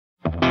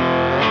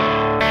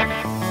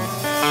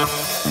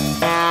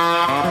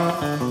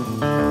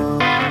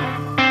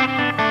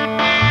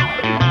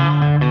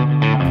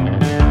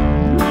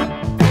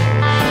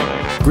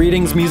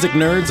Greetings, music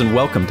nerds, and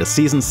welcome to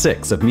Season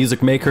 6 of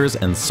Music Makers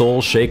and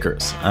Soul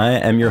Shakers. I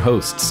am your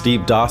host,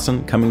 Steve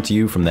Dawson, coming to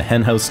you from the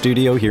Hen House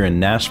Studio here in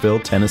Nashville,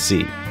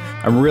 Tennessee.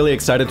 I'm really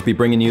excited to be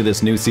bringing you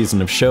this new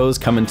season of shows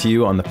coming to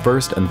you on the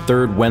first and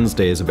third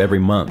Wednesdays of every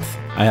month.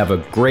 I have a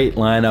great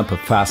lineup of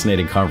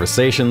fascinating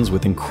conversations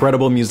with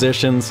incredible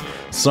musicians,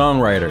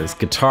 songwriters,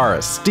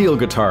 guitarists, steel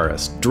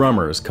guitarists,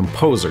 drummers,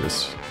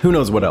 composers, who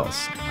knows what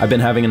else. I've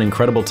been having an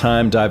incredible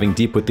time diving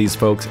deep with these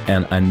folks,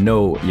 and I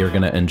know you're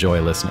going to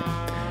enjoy listening.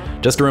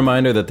 Just a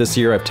reminder that this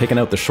year I've taken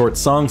out the short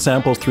song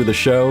samples through the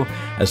show,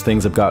 as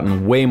things have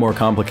gotten way more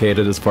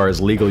complicated as far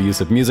as legal use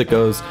of music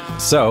goes,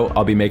 so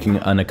I'll be making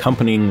an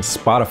accompanying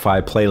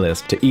Spotify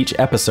playlist to each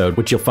episode,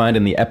 which you'll find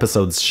in the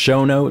episode's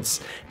show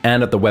notes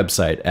and at the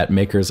website at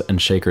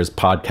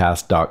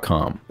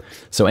makersandShakerspodcast.com.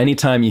 So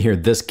anytime you hear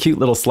this cute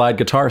little slide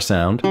guitar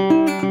sound,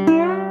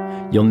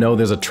 you'll know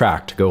there's a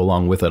track to go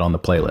along with it on the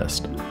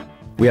playlist.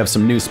 We have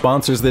some new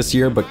sponsors this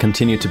year, but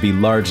continue to be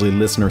largely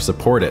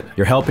listener-supported.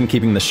 Your help in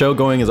keeping the show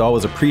going is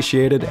always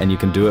appreciated, and you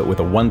can do it with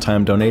a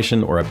one-time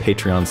donation or a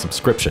Patreon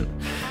subscription.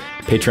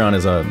 Patreon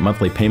is a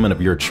monthly payment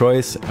of your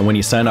choice, and when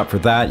you sign up for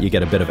that, you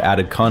get a bit of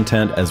added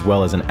content as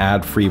well as an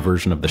ad-free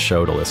version of the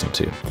show to listen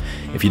to.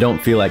 If you don't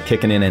feel like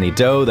kicking in any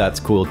dough, that's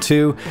cool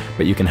too,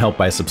 but you can help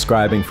by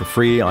subscribing for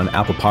free on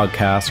Apple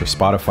Podcasts or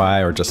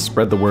Spotify, or just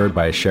spread the word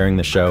by sharing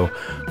the show,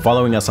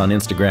 following us on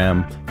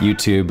Instagram,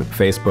 YouTube,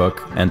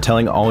 Facebook, and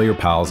telling all your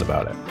pals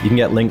about it. You can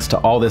get links to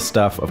all this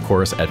stuff, of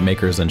course, at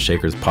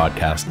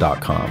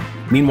makersandShakerspodcast.com.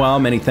 Meanwhile,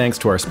 many thanks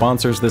to our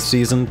sponsors this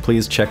season.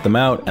 Please check them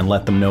out and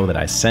let them know that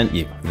I sent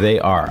you. They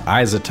are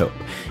Isotope,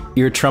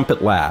 Ear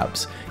Trumpet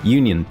Labs,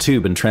 Union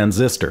Tube and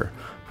Transistor,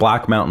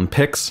 Black Mountain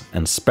Picks,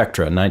 and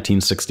Spectra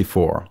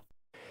 1964.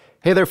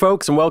 Hey there,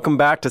 folks, and welcome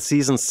back to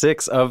Season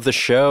 6 of the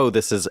show.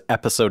 This is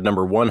episode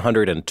number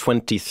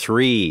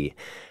 123,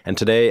 and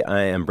today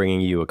I am bringing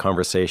you a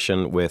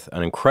conversation with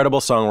an incredible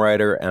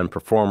songwriter and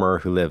performer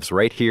who lives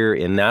right here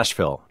in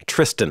Nashville,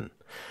 Tristen.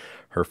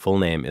 Her full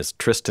name is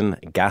Tristen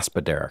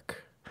Gaspaderick,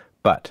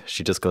 but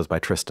she just goes by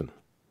Tristen.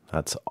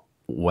 That's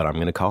what I'm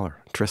going to call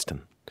her,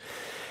 Tristen.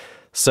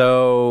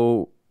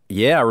 So,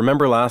 yeah,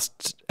 remember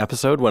last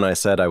episode when I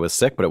said I was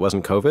sick, but it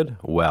wasn't COVID?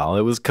 Well,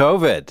 it was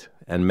COVID.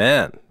 And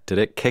man, did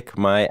it kick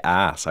my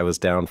ass. I was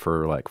down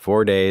for like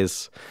 4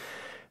 days,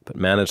 but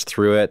managed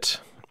through it.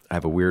 I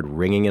have a weird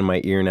ringing in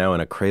my ear now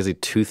and a crazy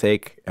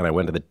toothache. And I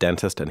went to the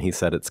dentist and he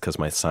said it's because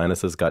my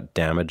sinuses got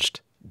damaged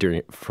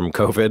from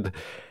COVID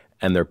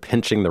and they're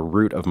pinching the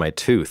root of my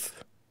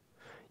tooth.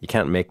 You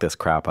can't make this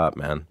crap up,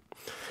 man.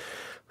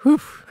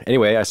 Whew.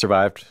 Anyway, I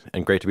survived,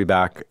 and great to be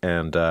back,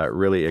 and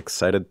really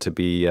excited to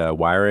be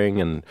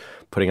wiring and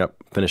putting up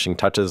finishing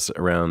touches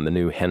around the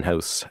new Hen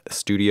House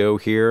studio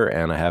here,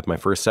 and I have my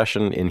first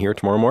session in here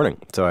tomorrow morning,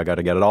 so I got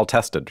to get it all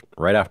tested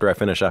right after I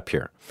finish up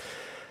here.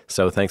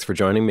 So thanks for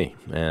joining me,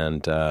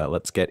 and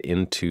let's get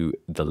into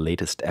the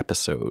latest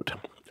episode.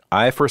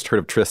 I first heard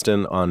of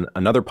Tristen on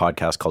another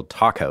podcast called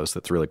Talk House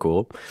that's really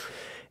cool,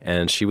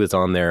 and she was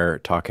on there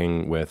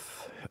talking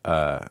with,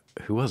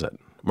 who was it?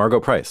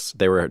 Margot Price.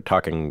 They were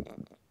talking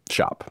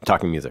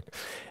music.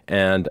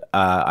 And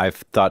I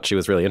thought she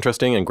was really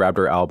interesting and grabbed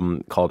her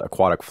album called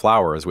Aquatic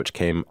Flowers, which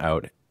came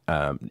out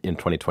in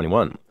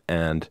 2021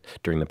 and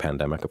during the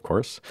pandemic, of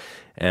course.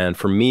 And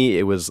for me,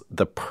 it was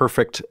the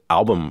perfect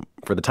album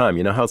for the time.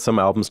 You know how some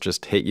albums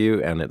just hit you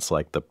and it's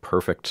like the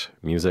perfect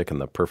music and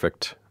the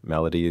perfect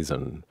melodies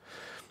and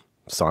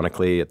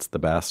sonically it's the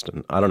best.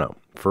 And I don't know.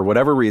 For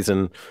whatever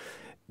reason,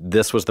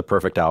 this was the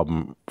perfect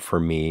album for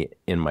me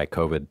in my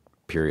COVID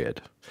period.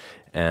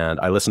 And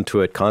I listened to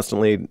it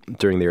constantly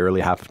during the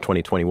early half of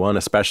 2021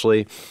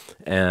 especially,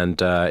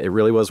 and it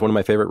really was one of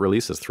my favorite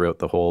releases throughout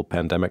the whole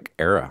pandemic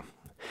era.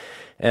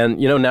 And,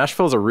 you know,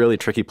 Nashville is a really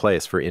tricky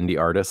place for indie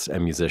artists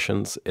and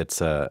musicians. It's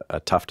a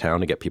tough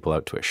town to get people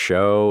out to a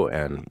show,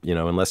 and, you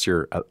know, unless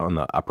you're on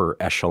the upper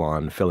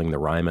echelon filling the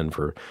Ryman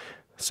for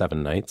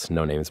 7 nights,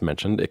 no names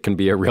mentioned, it can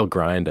be a real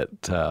grind at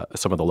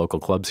some of the local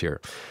clubs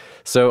here.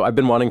 So I've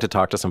been wanting to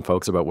talk to some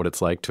folks about what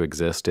it's like to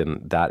exist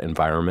in that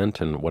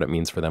environment and what it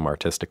means for them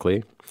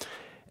artistically.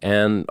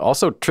 And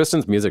also,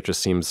 Tristen's music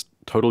just seems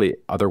totally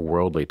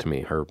otherworldly to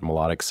me. Her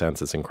melodic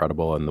sense is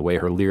incredible, and the way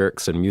her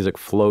lyrics and music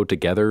flow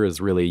together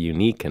is really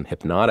unique and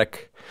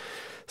hypnotic.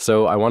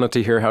 So I wanted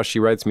to hear how she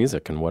writes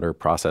music and what her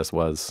process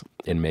was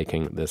in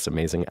making this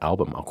amazing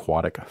album,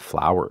 Aquatic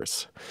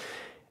Flowers.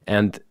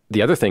 And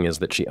the other thing is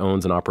that she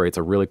owns and operates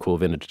a really cool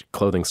vintage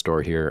clothing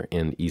store here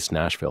in East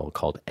Nashville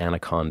called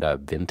Anaconda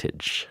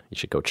Vintage. You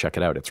should go check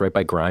it out. It's right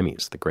by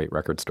Grimey's, the great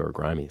record store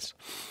Grimey's.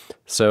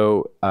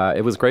 So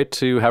it was great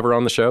to have her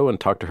on the show and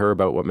talk to her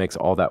about what makes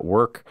all that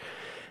work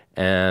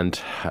and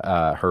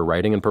her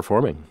writing and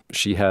performing.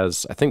 She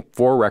has, I think,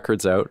 4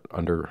 records out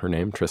under her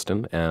name,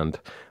 Tristen, and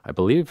I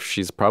believe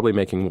she's probably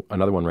making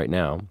another one right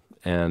now.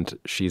 And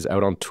she's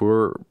out on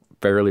tour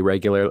fairly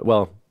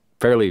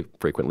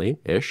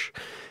frequently-ish.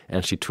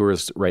 And she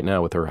tours right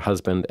now with her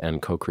husband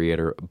and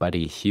co-creator,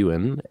 Buddy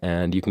Hewen.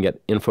 And you can get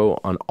info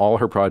on all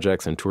her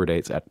projects and tour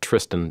dates at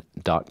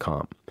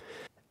Tristen.com.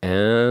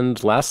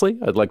 And lastly,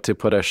 I'd like to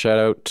put a shout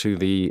out to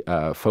the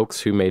folks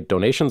who made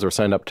donations or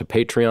signed up to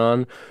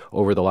Patreon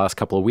over the last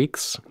couple of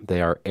weeks.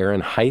 They are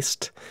Aaron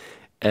Heist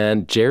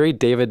and Jerry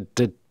David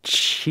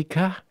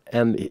DeChica.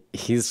 And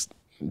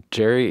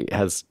Jerry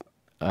has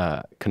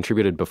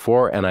contributed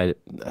before, and I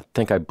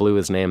think I blew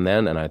his name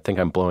then, and I think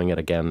I'm blowing it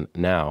again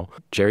now.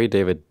 Jerry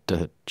David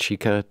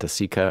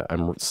DeChica,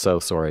 I'm so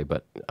sorry,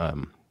 but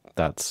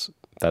that's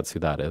who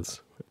that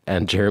is.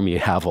 And Jeremy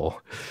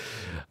Havel.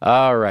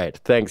 All right.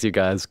 Thanks, you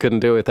guys. Couldn't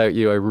do it without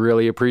you. I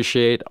really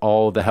appreciate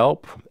all the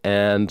help.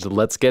 And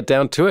let's get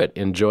down to it.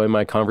 Enjoy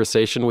my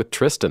conversation with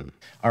Tristen.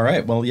 All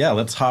right. Well, yeah,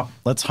 let's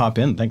hop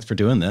in. Thanks for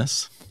doing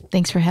this.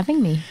 Thanks for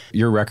having me.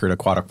 Your record,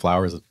 Aquatic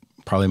Flowers, is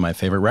probably my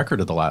favorite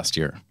record of the last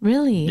year.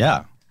 Really?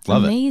 Yeah.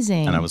 Love it.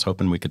 Amazing. And I was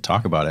hoping we could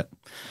talk about it.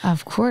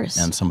 Of course.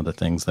 And some of the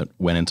things that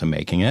went into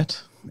making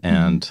it.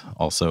 And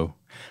also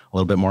a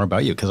little bit more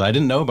about you, because I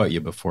didn't know about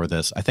you before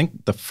this. I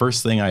think the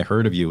first thing I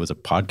heard of you was a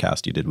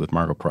podcast you did with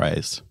Margot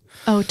Price.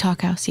 Oh,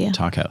 Talk House, yeah.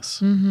 Talk House.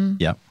 Mm-hmm.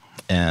 Yeah.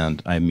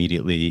 And I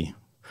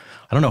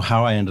don't know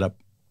how I ended up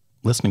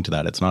listening to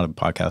that. It's not a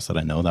podcast that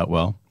I know that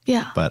well.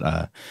 Yeah.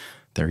 But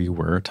there you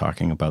were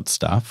talking about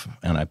stuff,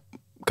 and I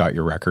got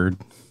your record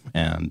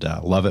and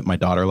love it. My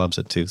daughter loves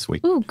it too.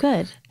 Sweet. Ooh,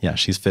 good. Yeah,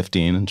 she's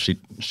 15, and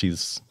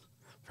she's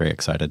very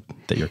excited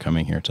that you're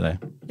coming here today.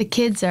 The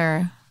kids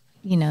are,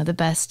 the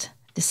best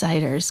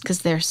deciders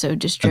because they're so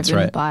just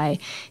driven by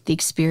the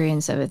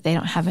experience of it. They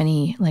don't have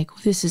any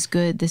this is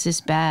good, this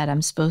is bad,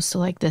 I'm supposed to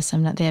like this,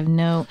 I'm not.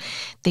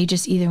 They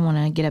just either want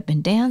to get up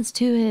and dance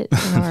to it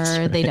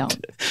or they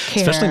don't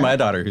care. Especially my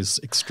daughter, who's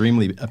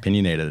extremely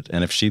opinionated,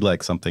 and if she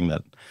likes something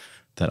that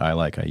I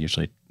like, I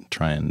usually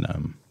try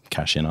and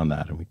cash in on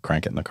that, and we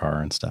crank it in the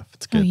car and stuff.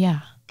 It's good. Oh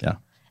yeah. Yeah.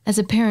 As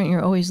a parent,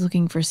 you're always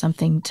looking for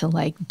something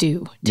to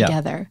do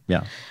together.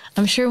 Yeah.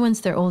 I'm sure once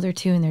they're older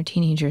too and they're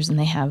teenagers and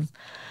they have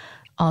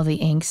all the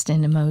angst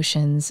and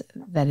emotions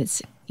that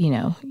it's,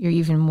 you're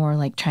even more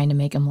trying to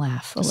make them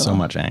laugh a little. So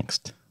much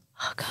angst.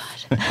 Oh,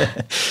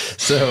 God.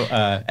 So,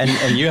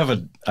 and you have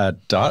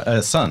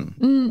a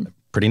son,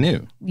 pretty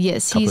new.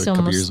 Yes, he's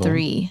almost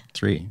 3.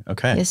 3,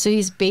 okay. Yeah, so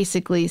he's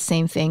basically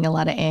same thing, a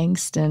lot of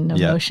angst and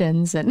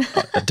emotions. And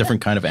a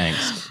different kind of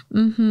angst.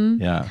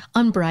 Mm-hmm. Yeah.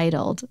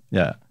 Unbridled.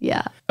 Yeah.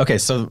 Yeah. Okay,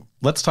 so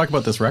let's talk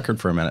about this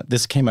record for a minute.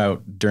 This came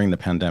out during the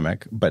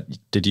pandemic, but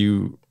did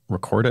you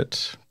record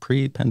it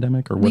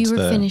pre-pandemic, or what's We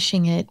were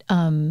finishing it.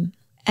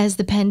 As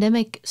the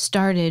pandemic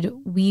started,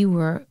 we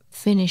were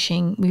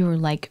finishing,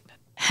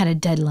 had a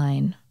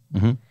deadline.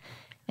 Mm-hmm.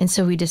 And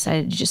so we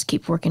decided to just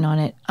keep working on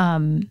it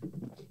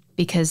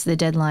because the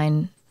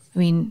deadline,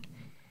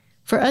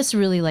 for us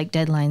really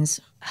deadlines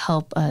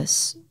help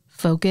us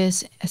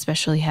focus,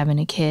 especially having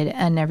a kid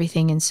and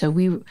everything. And so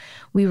we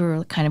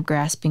were kind of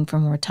grasping for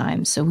more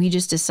time. So we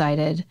just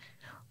decided,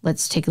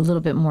 let's take a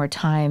little bit more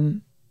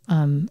time,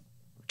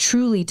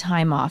 truly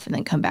time off, and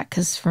then come back.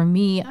 Because for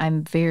me,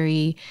 I'm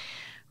very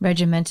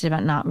regimented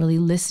about not really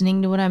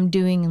listening to what I'm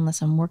doing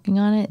unless I'm working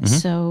on it. Mm-hmm.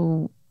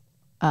 So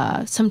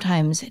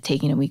sometimes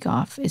taking a week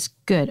off is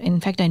good. In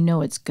fact, I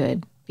know it's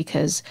good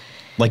because...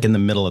 in the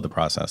middle of the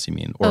process, you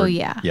mean? Or,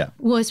 yeah. Yeah.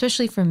 Well,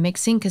 especially for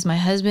mixing, because my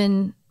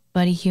husband,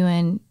 Buddy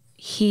Hewen,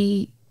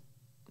 he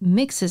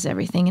mixes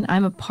everything, and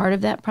I'm a part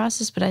of that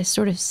process, but I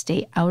sort of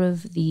stay out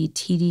of the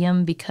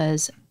tedium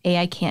because A,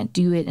 I can't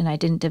do it and I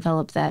didn't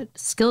develop that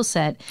skill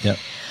set. Yep.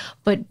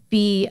 But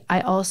B,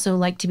 I also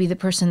like to be the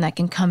person that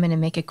can come in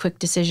and make a quick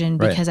decision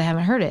because I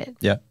haven't heard it.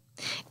 Yeah.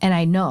 And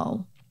I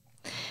know.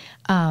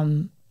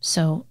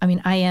 So,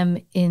 I am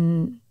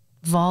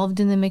involved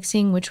in the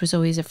mixing, which was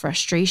always a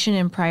frustration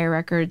in prior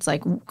records,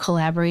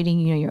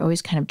 collaborating, you're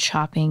always kind of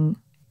chopping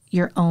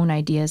your own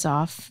ideas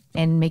off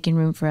and making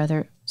room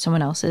for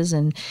someone else's.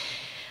 And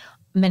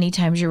many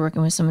times you're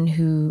working with someone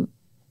who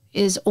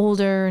is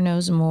older,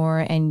 knows more,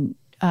 and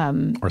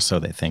or so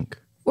they think.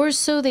 Or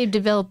so they've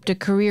developed a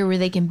career where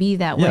they can be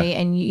that way.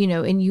 And,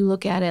 and you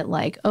look at it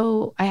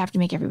I have to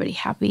make everybody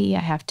happy.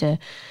 I have to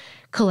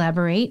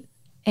collaborate.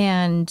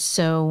 And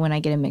so when I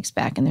get a mix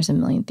back and there's a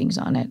million things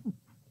on it,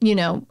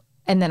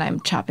 and then I'm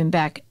chopping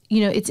back,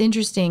 it's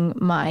interesting.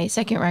 My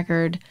second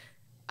record,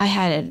 I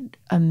had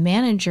a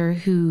manager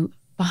who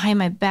behind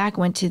my back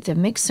went to the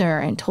mixer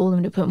and told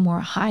him to put more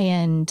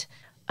high-end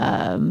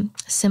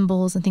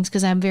cymbals and things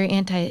because I'm very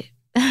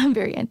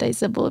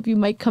anti-cymbal. If you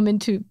might come in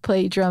to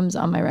play drums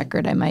on my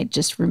record, I might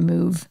just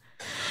remove.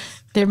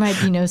 There might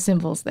be no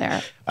cymbals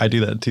there. I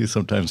do that too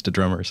sometimes to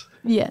drummers.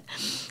 Yeah.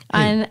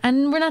 And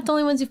we're not the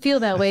only ones who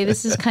feel that way.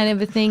 This is kind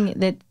of a thing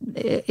that,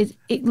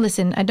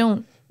 listen, I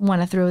don't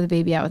want to throw the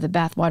baby out with the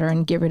bathwater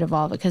and get rid of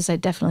all of it because I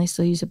definitely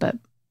still use it. But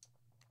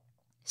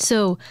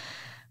so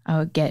I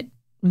would get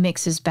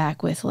mixes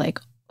back with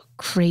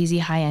crazy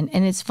high end.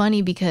 And it's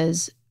funny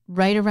because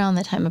right around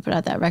the time I put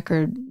out that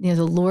record, the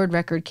Lord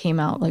record came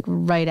out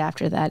right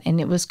after that. And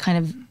it was kind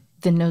of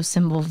the no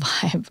cymbal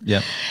vibe.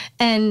 Yeah.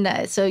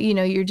 And so,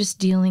 you're just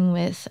dealing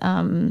with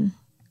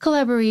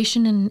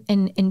collaboration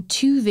and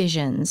two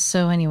visions.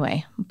 So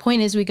anyway, the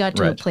point is we got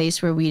to a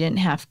place where we didn't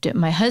have to,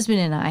 my husband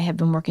and I have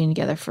been working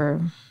together for,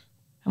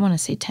 I want to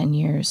say 10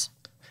 years.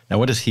 Now,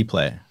 what does he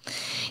play?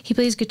 He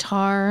plays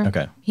guitar.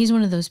 Okay. He's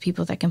one of those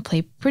people that can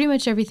play pretty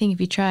much everything if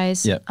he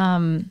tries. Yeah.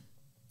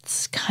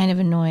 It's kind of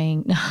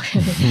annoying.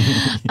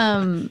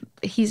 No,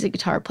 he's a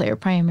guitar player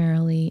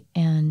primarily,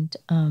 and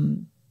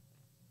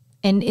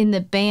in the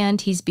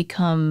band,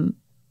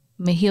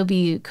 he'll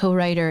be a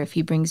co-writer if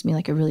he brings me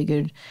like a really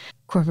good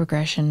chord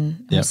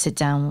progression. Yep. We sit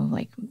down,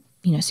 like,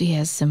 so he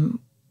has some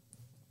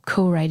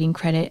co-writing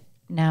credit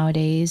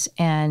nowadays,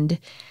 and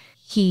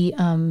he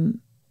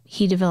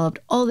developed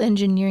all the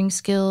engineering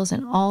skills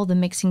and all the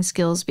mixing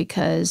skills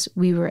because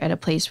we were at a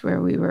place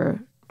where we were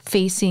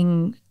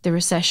facing the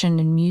recession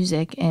in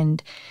music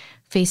and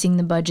facing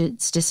the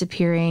budgets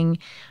disappearing.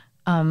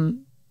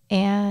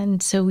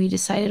 And so we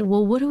decided,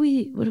 well, what do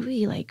we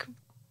like?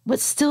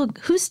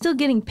 Who's still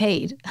getting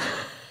paid?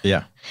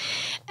 Yeah.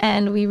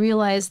 And we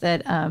realized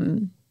that,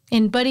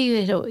 and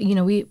Buddy,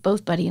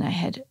 both Buddy and I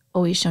had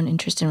always shown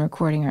interest in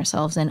recording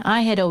ourselves. And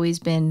I had always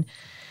been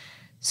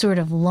sort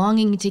of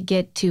longing to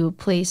get to a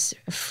place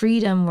of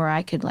freedom where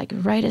I could like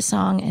write a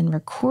song and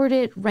record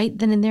it right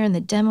then and there. And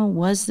the demo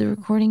was the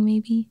recording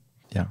maybe.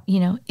 Yeah.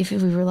 If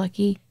we were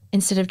lucky,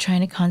 instead of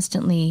trying to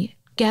constantly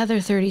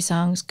gather 30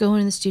 songs, go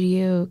in the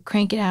studio,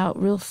 crank it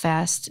out real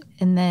fast,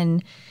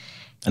 and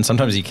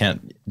sometimes you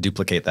can't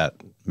duplicate that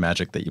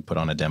magic that you put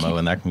on a demo,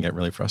 and that can get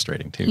really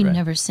frustrating too, you right?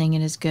 never sing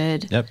it as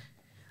good. Yep.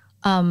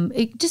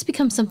 It just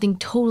becomes something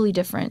totally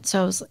different.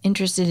 So I was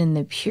interested in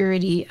the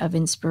purity of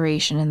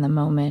inspiration in the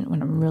moment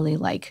when I'm really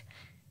like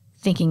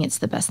thinking it's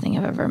the best thing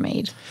I've ever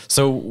made.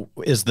 So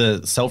is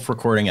the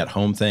self-recording at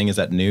home thing, is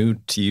that new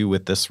to you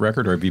with this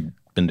record, or have you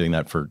been doing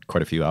that for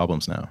quite a few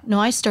albums now? No,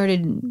 I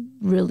started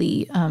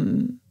really,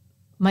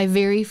 my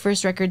very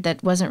first record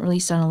that wasn't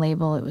released on a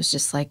label, it was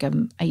just like,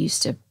 I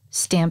used to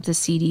stamp the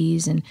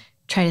CDs and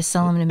try to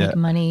sell them to make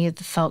money,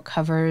 the felt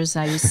covers.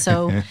 I was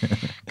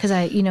because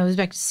it was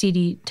back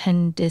to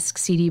 10 disc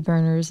CD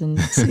burners. And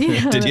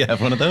Did you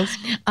have one of those?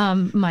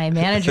 My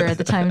manager at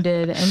the time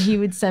did, and he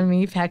would send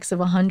me packs of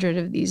 100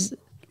 of these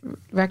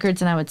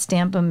records, and I would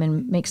stamp them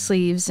and make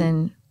sleeves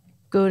and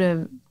go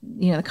to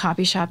the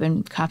copy shop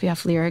and copy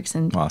off lyrics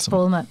and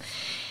pull them up.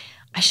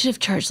 I should have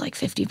charged like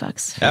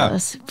 $50 for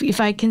this if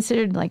I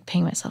considered like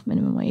paying myself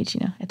minimum wage,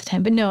 at the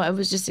time. But no, I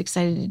was just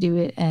excited to do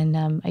it, and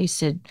I used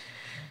to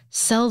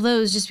sell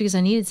those just because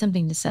I needed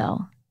something to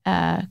sell,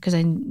 because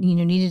I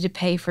needed to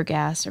pay for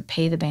gas or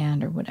pay the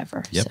band or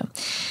whatever. Yep.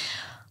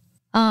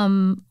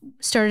 So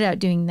started out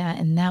doing that,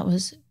 and that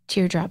was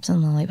Teardrops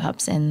and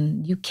Lollipops,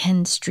 and you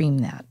can stream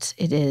that.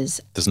 It is.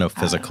 There's no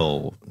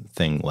physical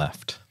thing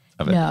left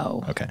of it?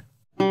 No. Okay.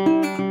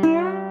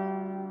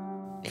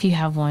 If you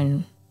have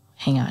one,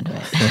 hang on to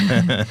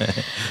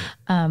it.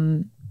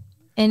 And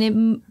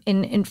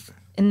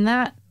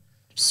that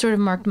sort of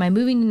marked my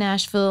moving to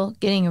Nashville,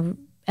 getting a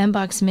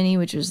M-Box Mini,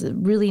 which was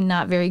really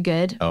not very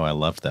good. Oh, I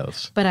loved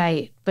those. But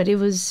it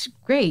was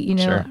great,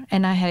 Sure.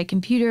 And I had a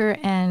computer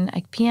and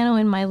a piano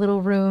in my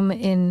little room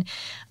in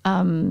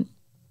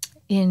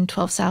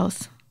 12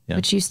 South,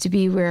 which used to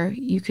be where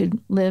you could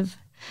live.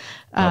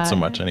 Not so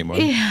much anymore.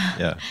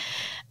 Yeah.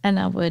 And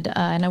I would,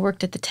 and I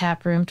worked at the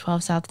tap room,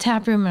 12 South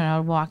tap room, and I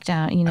would walk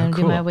down,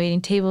 do my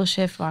waiting table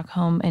shift, walk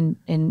home,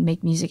 and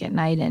make music at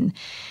night and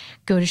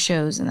go to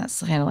shows. And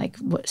that's kind of like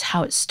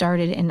how it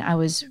started. And I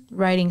was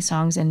writing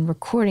songs and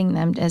recording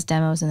them as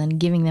demos and then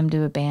giving them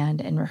to a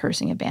band and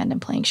rehearsing a band and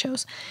playing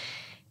shows.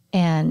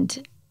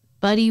 And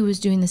Buddy was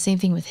doing the same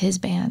thing with his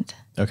band.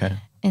 Okay.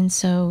 And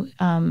so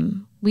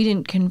we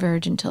didn't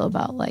converge until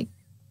about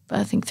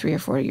I think 3 or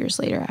 4 years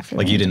later after.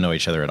 You didn't know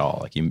each other at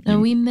all? No,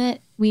 we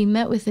met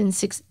within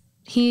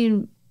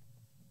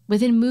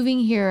within moving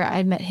here.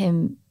 I met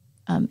him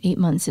 8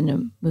 months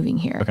into moving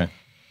here. Okay.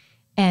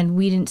 And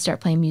we didn't start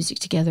playing music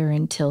together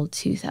until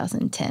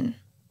 2010.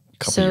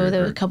 So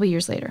that was a couple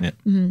years later. Yeah.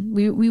 Mm-hmm.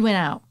 We went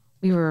out.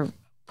 We were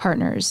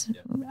partners.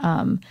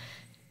 Yeah.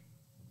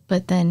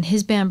 But then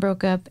his band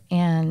broke up,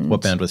 and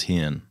what band was he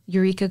in?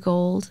 Eureka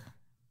Gold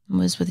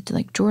was with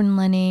Jordan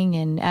Lenning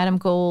and Adam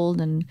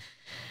Gold, and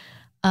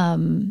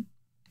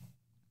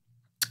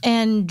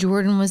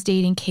Jordan was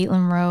dating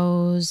Caitlin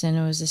Rose, and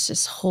it was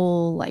this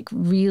whole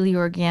really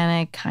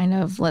organic kind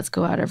of let's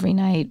go out every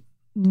night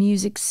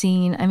music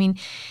scene. I mean,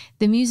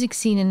 the music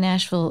scene in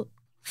Nashville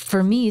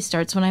for me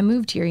starts when I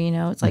moved here.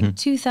 It's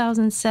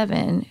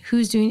 2007.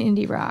 Who's doing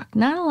indie rock?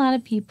 Not a lot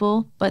of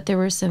people, but there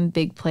were some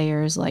big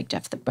players like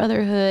Jeff the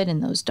Brotherhood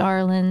and those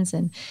Darlings,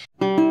 and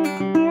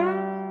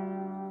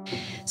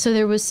so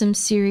there was some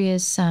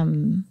serious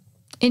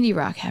indie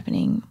rock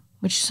happening,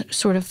 which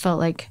sort of felt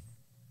like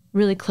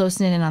really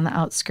close-knit and on the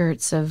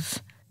outskirts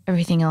of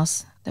everything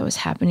else that was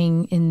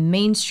happening in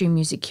mainstream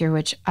music here,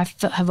 which I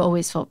have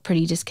always felt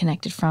pretty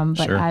disconnected from,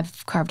 but sure.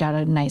 I've carved out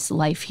a nice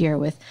life here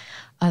with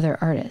other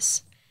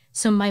artists.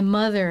 So my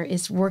mother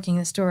is working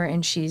the store,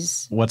 and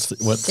she's what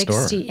 60,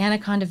 store?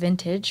 Anaconda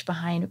Vintage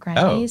behind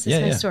Grande's.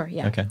 It's my store,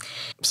 yeah. Okay.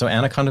 So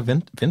Anaconda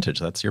Vintage,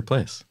 that's your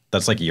place.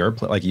 That's your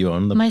place, you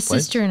own the my place? My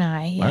sister and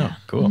I, yeah. Wow,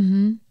 cool.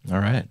 Mm-hmm.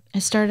 All right. I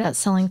started out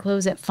selling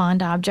clothes at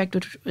Fond Object,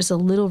 which was a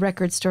little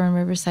record store in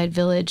Riverside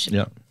Village.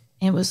 Yeah.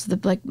 And it was the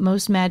like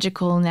most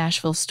magical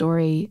Nashville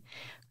story.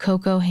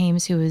 Coco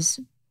Hames, who was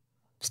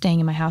staying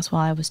in my house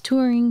while I was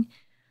touring,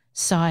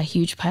 saw a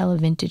huge pile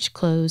of vintage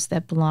clothes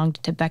that belonged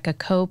to Becca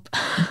Cope,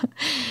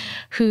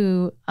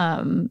 who,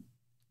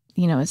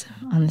 is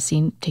on the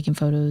scene taking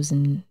photos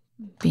and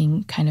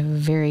being kind of a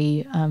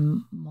very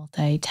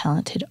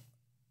multi-talented,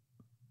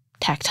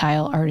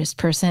 tactile artist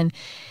person.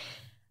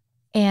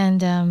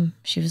 And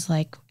she was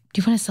like,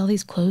 do you want to sell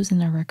these clothes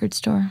in our record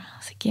store? I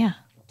was like, yeah.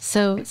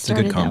 So it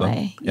started that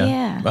way.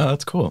 Yeah. Wow,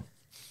 that's cool.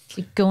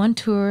 You go on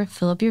tour,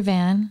 fill up your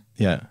van.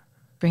 Yeah.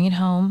 Bring it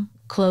home,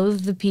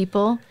 clothe the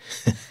people.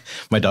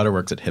 My daughter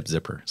works at Hip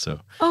Zipper,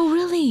 so. Oh,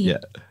 really? Yeah.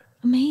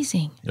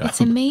 Amazing. Yeah.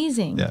 It's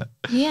amazing.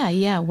 Yeah.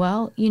 Yeah.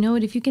 Well, you know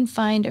what? If you can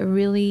find a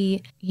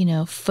really,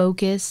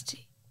 focused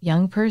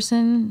young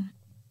person,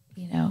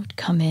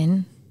 come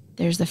in.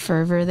 There's the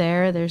fervor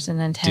there. There's an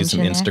intention.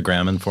 Do some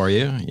Instagramming for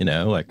you,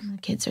 like. The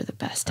kids are the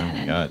best at it.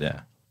 Oh my God,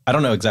 yeah. I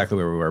don't know exactly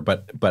where we were,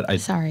 but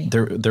Sorry.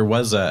 There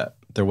was a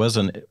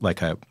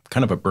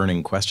kind of a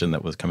burning question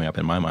that was coming up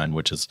in my mind,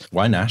 which is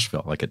why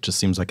Nashville? Like, it just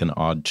seems like an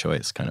odd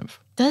choice, kind of.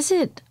 Does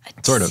it?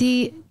 Sort of.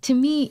 See, to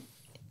me,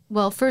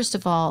 well, first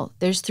of all,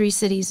 there's 3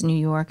 cities: New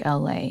York,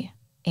 LA,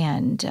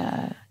 and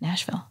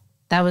Nashville.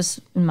 That was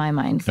in my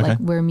mind, like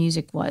where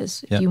music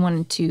was. If you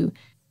wanted to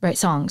write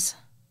songs,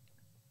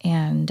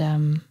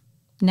 and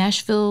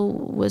Nashville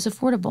was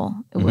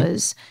affordable. It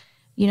was,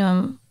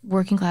 I'm a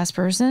working class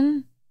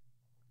person,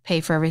 pay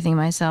for everything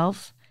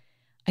myself.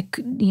 I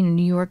could,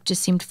 New York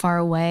just seemed far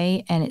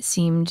away, and it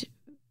seemed,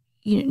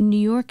 New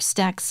York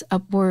stacks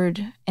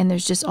upward, and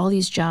there's just all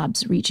these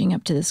jobs reaching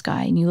up to the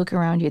sky. And you look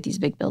around you at these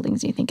big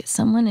buildings, and you think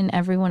someone in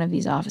every one of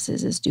these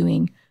offices is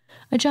doing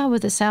a job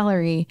with a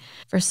salary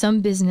for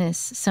some business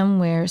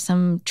somewhere,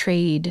 some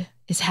trade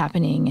is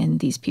happening, and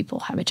these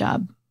people have a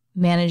job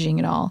managing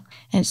it all.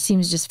 And it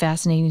seems just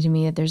fascinating to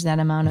me that there's that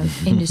amount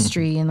of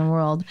industry in the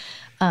world.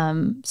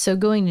 So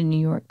going to New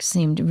York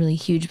seemed really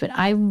huge, but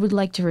I would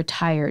like to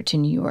retire to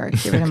New York,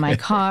 get rid of my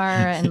car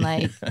and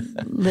live,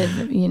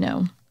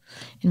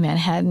 in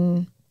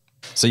Manhattan.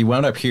 So you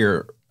wound up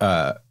here,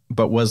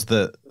 but was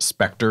the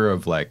specter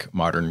of like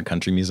modern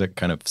country music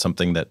kind of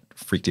something that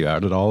freaked you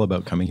out at all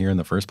about coming here in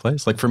the first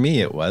place? Like for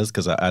me, it was,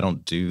 because I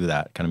don't do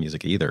that kind of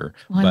music either.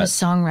 Well, I'm a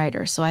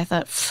songwriter, so I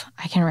thought,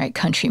 I can write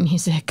country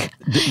music.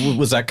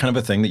 Was that kind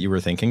of a thing that you were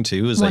thinking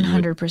too?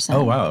 100%.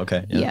 Oh, wow.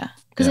 Okay. Yeah.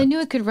 Because I knew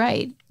I could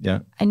write. Yeah.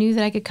 I knew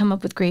that I could come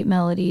up with great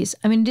melodies.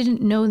 I mean,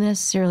 didn't know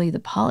necessarily the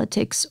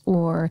politics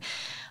or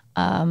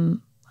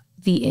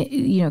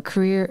the,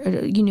 career,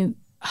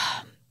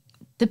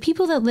 the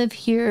people that live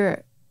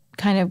here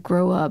kind of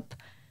grow up,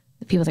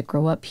 the people that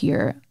grow up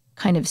here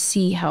kind of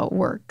see how it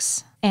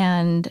works.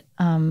 And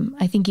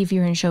I think if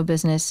you're in show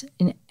business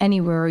in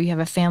anywhere, or you have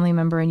a family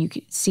member and you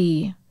can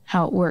see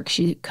how it works,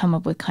 you come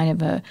up with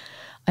kind of a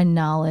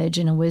knowledge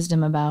and a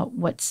wisdom about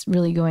what's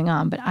really going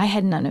on. But I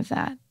had none of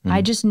that.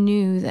 I just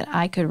knew that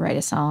I could write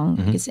a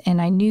song,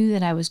 and I knew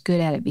that I was good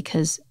at it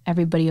because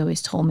everybody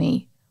always told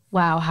me,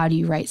 wow, how do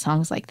you write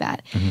songs like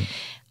that?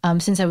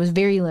 Since I was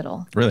very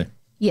little. Really?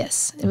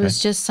 Yes. It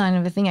was just sign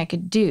of a thing I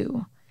could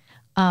do.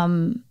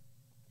 And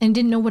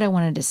didn't know what I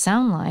wanted to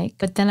sound like.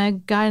 But then I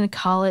got into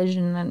college,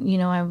 and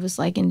then, I was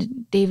like into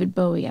David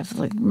Bowie. I've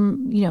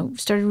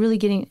started really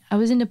getting, I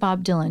was into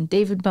Bob Dylan,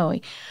 David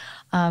Bowie.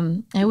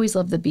 I always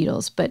loved the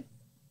Beatles, but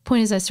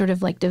point is I sort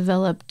of like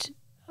developed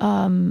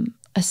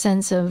a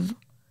sense of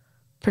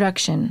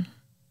production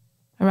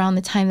around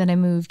the time that I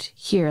moved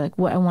here, like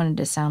what I wanted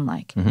to sound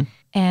like.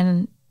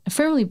 And I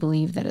firmly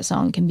believe that a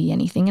song can be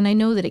anything. And I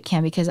know that it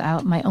can because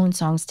my own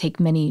songs take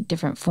many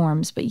different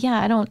forms. But yeah,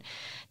 I don't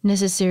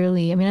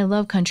necessarily, I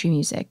love country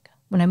music.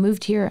 When I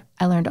moved here,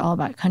 I learned all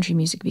about country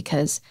music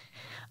because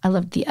I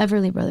loved the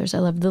Everly Brothers. I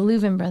loved the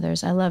Louvin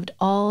Brothers. I loved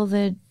all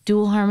the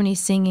dual harmony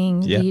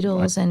singing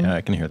Beatles. I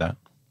can hear that.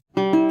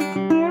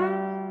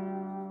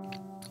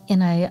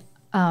 And I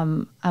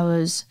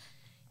was,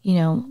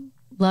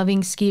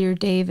 loving Skeeter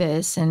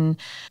Davis and,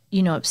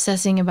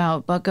 obsessing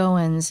about Buck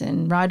Owens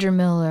and Roger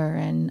Miller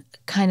and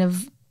kind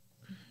of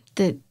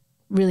the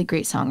really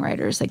great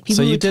songwriters, like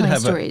people who tell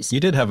stories.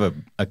 You did have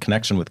a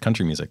connection with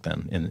country music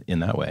then in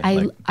that way,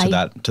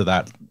 to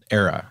that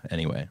era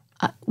anyway.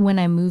 When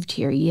I moved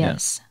here,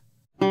 yes.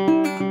 Yeah.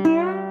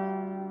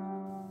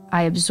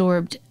 I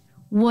absorbed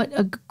what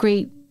a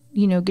great,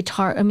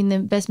 guitar. The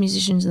best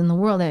musicians in the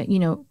world.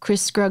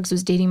 Chris Scruggs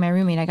was dating my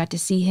roommate. I got to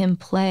see him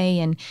play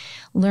and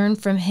learn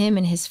from him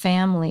and his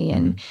family.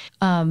 And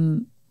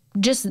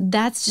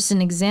that's just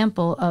an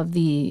example of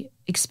the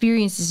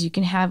experiences you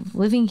can have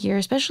living here,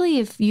 especially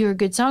if you're a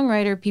good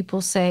songwriter.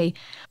 People say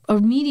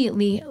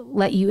immediately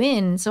let you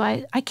in. So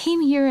I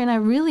came here and it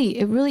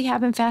really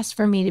happened fast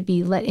for me to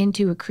be let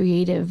into a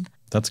creative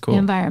That's cool.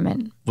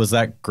 environment. Was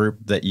that group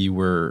that you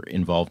were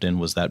involved in,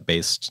 was that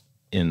based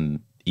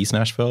in East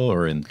Nashville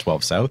or in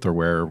 12 South, or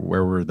where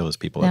were those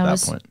people at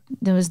that point?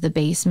 There was the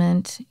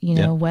basement,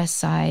 West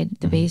Side,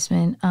 the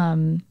basement.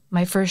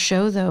 My first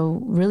show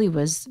though really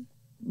was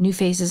New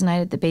Faces Night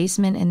at the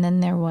Basement, and then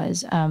there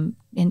was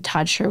in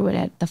Todd Sherwood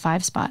at the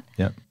 5 Spot.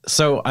 Yeah.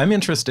 So I'm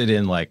interested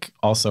in like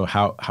also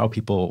how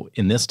people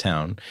in this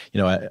town,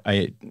 you know,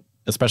 I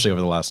especially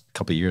over the last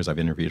couple of years, I've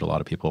interviewed a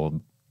lot of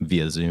people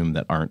via Zoom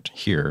that aren't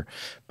here,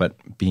 but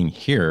being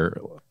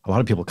here, a lot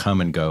of people come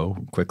and go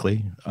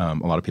quickly. A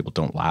lot of people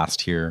don't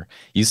last here.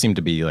 You seem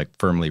to be like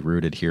firmly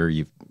rooted here.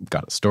 You've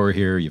got a store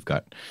here. You've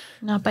got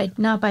not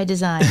by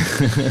design.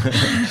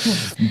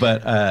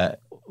 But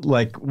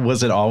like,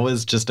 was it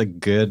always just a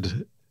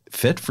good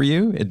fit for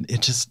you?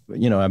 It just,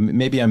 you know,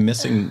 maybe I'm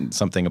missing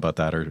something about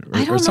that, or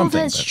I don't know if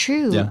that's but,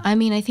 true. Yeah. I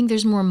mean, I think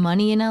there's more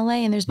money in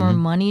LA and there's more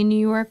money in New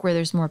York, where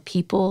there's more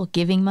people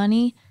giving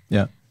money.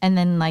 Yeah. And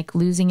then like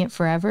losing it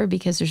forever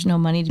because there's no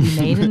money to be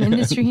made in the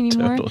industry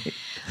anymore. Totally.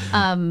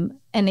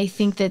 And I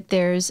think that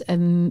there's a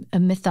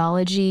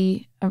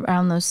mythology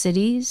around those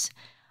cities.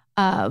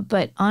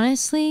 But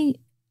honestly,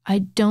 I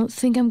don't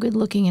think I'm good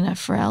looking enough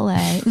for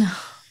LA.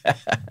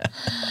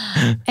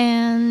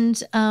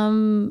 And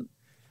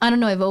I don't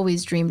know. I've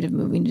always dreamed of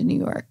moving to New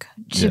York,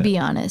 to be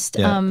honest.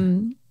 Yeah.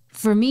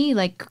 For me,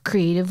 like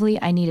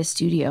creatively, I need a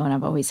studio, and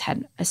I've always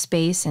had a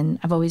space, and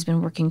I've always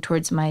been working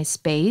towards my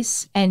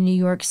space. And New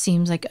York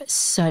seems like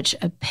such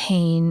a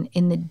pain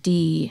in the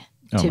D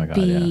to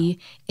be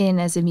in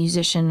as a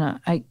musician.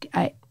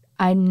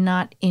 I'm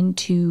not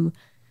into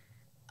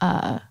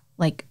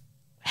like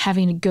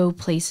having to go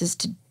places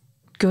to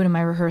go to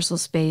my rehearsal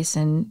space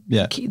and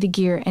the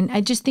gear. And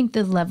I just think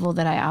the level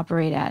that I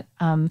operate at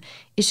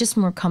is just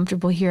more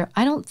comfortable here.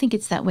 I don't think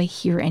it's that way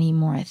here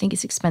anymore. I think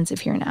it's expensive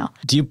here now.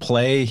 Do you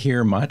play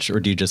here much, or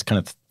do you just kind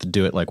of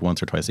do it like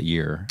once or twice a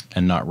year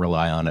and not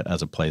rely on it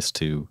as a place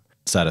to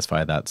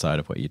satisfy that side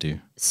of what you do?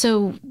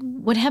 So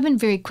what happened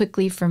very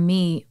quickly for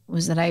me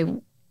was that I,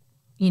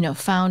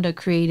 found a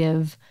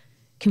creative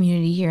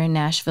community here in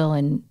Nashville,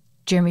 and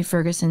Jeremy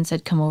Ferguson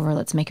said, come over,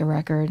 let's make a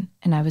record.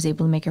 And I was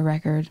able to make a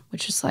record,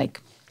 which was like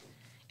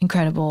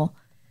incredible.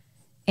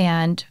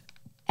 And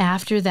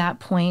after that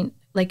point,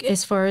 like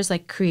as far as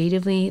like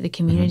creatively, the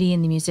community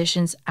and the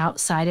musicians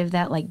outside of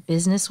that, like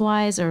business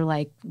wise, or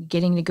like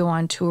getting to go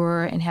on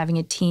tour and having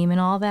a team and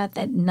all that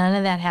none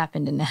of that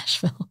happened in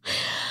Nashville.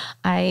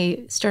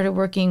 I started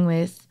working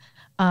with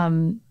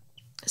some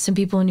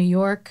people in New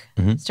York,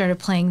 started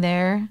playing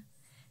there,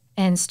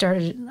 and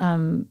started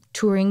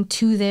touring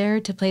to there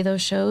to play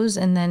those shows,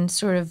 and then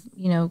sort of,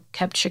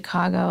 kept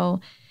Chicago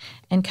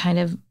and kind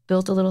of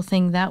built a little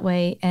thing that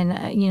way. And,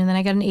 then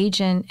I got an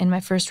agent, and my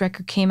first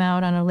record came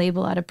out on a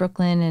label out of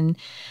Brooklyn,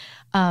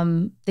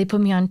 and they put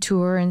me on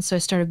tour. And so I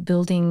started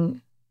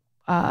building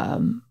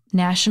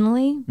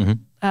nationally,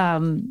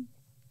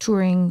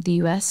 touring the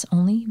U.S.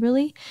 only,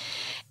 really,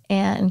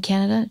 and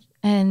Canada.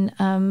 And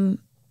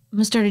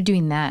I started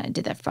doing that. I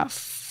did that for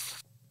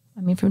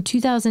from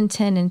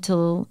 2010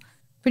 until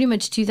pretty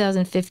much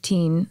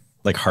 2015.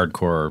 Like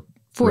hardcore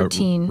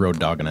 14. road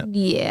dogging it.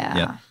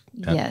 Yeah.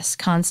 Yes,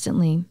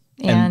 constantly.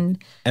 And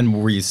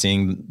were you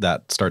seeing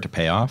that start to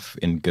pay off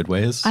in good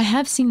ways? I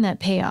have seen that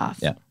pay off.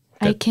 Yeah.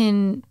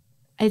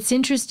 It's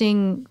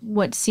interesting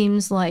what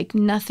seems like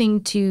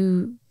nothing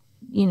to,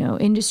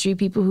 industry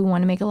people who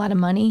want to make a lot of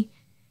money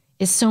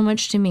is so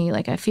much to me.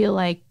 Like I feel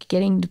like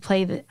getting to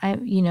play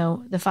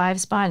the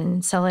 5 Spot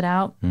and sell it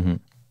out.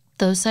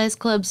 Those size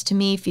clubs to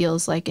me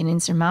feels like an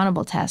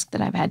insurmountable task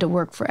that I've had to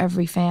work for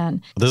every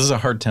fan. This is a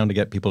hard town to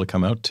get people to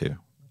come out to.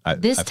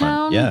 This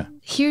town? Yeah.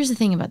 Here's the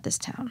thing about this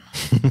town.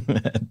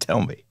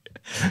 Tell me.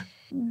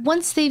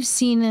 Once they've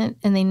seen it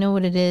and they know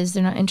what it is,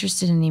 they're not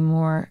interested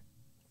anymore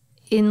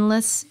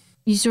unless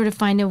you sort of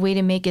find a way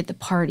to make it the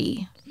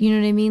party. You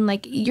know what I mean?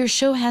 Like your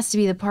show has to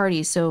be the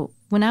party. So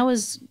when I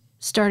was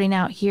starting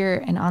out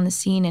here and on the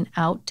scene and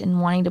out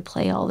and wanting to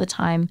play all the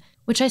time,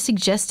 which I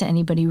suggest to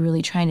anybody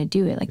really trying to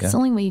do it. Like, it's the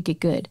only way you get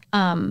good.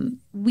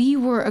 We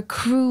were a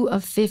crew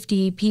of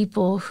 50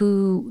 people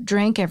who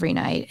drank every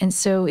night. And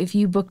so if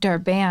you booked our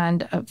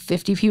band,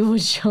 50 people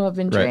would show up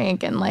and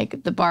drink. And,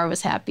 like, the bar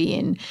was happy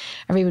and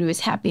everybody was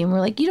happy. And we're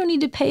like, you don't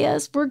need to pay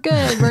us. We're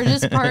good. We're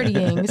just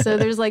partying. So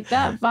there's, like,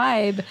 that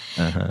vibe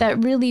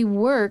that really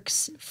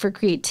works for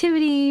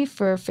creativity,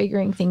 for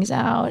figuring things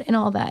out and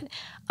all that.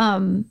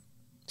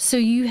 So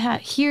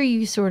here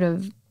you sort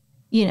of,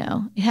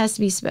 it has to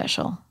be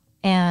special.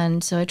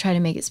 And so I try to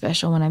make it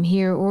special when I'm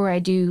here, or I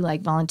do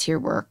like volunteer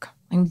work.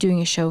 I'm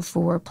doing a show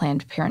for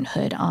Planned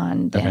Parenthood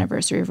on the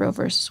anniversary of Roe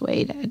versus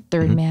Wade at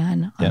Third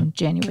Man on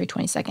January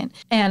 22nd.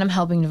 And I'm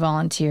helping to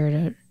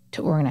volunteer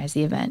to organize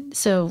the event.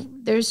 So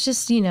there's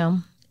just,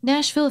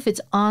 Nashville, if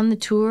it's on the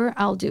tour,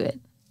 I'll do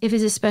it. If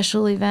it's a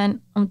special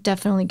event, I'm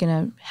definitely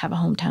going to have a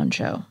hometown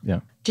show.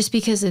 Yeah. Just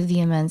because of the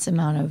immense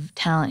amount of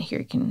talent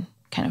here can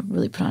kind of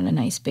really put on a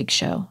nice big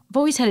show. I've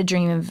always had a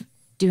dream of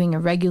doing a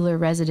regular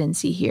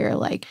residency here,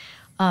 like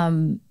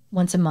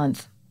once a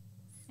month,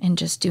 and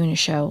just doing a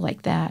show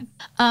like that.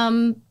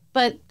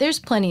 But there's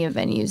plenty of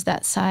venues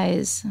that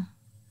size.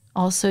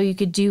 Also, you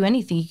could do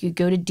anything. You could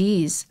go to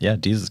D's. Yeah,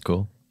 D's is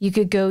cool. You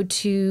could go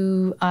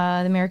to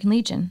the American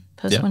Legion,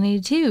 Post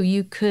 182.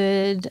 You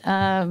could,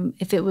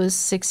 if it was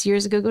 6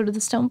 years ago, go to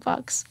the Stone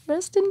Fox.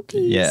 Rest in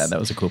peace. Yeah, that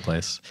was a cool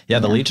place. Yeah,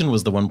 the Legion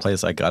was the one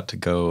place I got to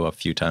go a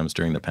few times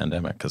during the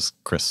pandemic because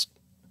Chris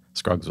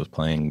Scruggs was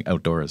playing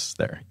outdoors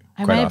there.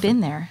 I might have been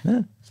there.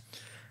 Yeah.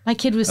 My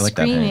kid was like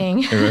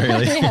screaming.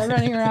 Really? Yeah,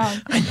 running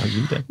around. I know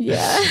you did.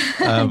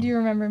 Yeah. Do you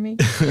remember me?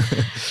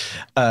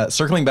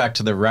 Circling back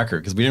to the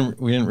record, because we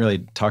didn't really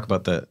talk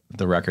about the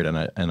record, and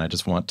I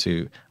just want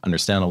to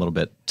understand a little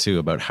bit too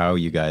about how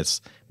you guys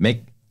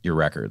make your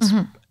records,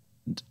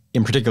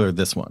 in particular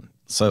this one.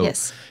 So,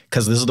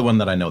 because this is the one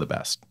that I know the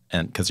best,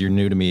 and because you're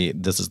new to me,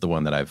 this is the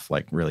one that I've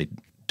like really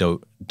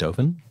dove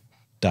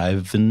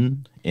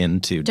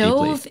into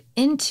deeply.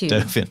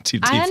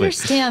 I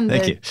understand the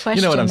question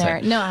you know what I'm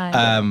there. saying.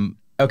 No,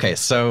 okay,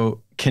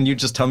 so can you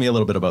just tell me a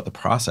little bit about the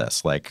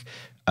process? Like,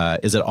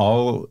 is it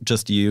all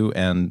just you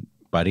and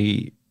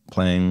Buddy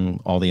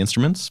playing all the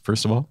instruments,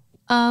 first of all?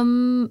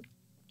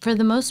 For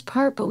the most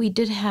part, but we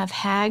did have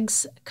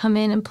Hags come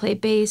in and play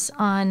bass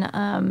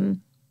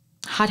on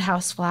Hot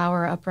House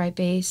Flower, upright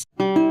bass.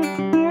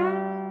 And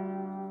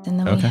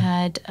then we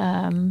had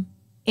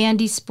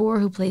Andy Spohr,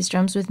 who plays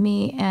drums with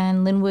me,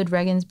 and Linwood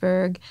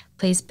Regensburg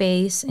plays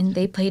bass, and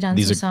they played on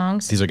some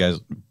songs. These are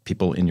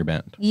people in your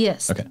band?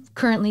 Yes. Okay.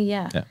 Currently,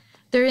 yeah.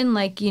 They're in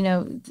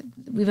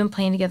we've been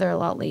playing together a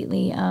lot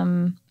lately.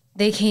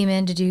 They came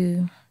in to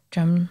do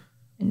drum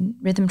and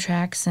rhythm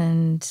tracks,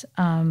 and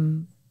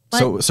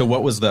so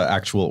what was the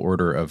actual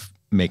order of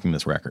making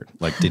this record?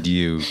 Like, did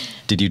you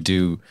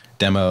do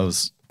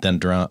demos, then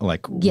drum,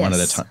 like one at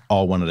a time,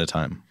 all one at a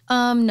time?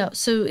 No.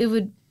 So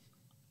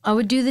I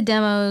would do the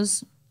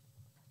demos,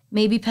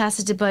 maybe pass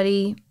it to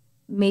Buddy,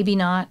 maybe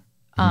not.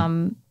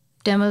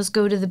 Demos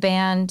go to the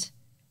band.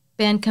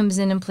 Band comes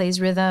in and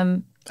plays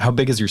rhythm. How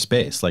big is your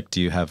space? Like, do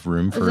you have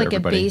room for everybody?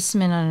 Like a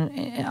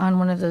basement on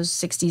one of those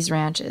 60s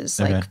ranches.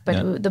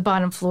 The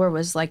bottom floor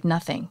was like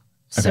nothing.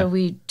 So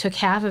we took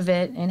half of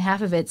it, and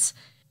half of it's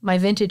my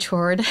vintage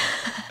hoard.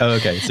 Oh,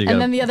 okay. So you got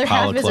and then the other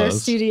half is our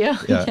studio.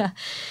 Yeah.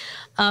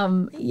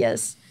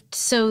 Yes.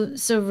 So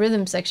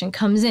rhythm section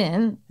comes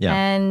in,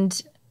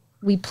 and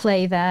we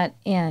play that.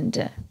 And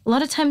a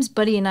lot of times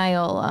Buddy and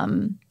I'll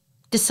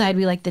decide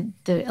we like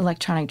the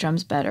electronic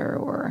drums better,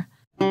 or...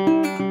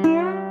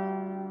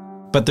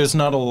 But there's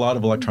not a lot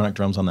of electronic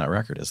drums on that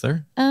record, is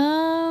there?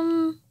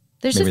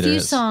 There's a few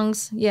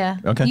songs, yeah.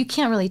 Okay. You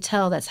can't really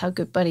tell. That's how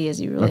good Buddy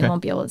is. You really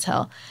won't be able to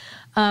tell.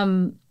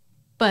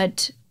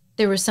 But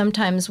there were some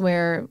times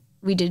where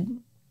we did,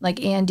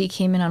 like Andy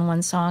came in on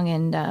one song,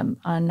 and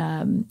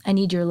on I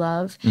Need Your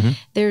Love.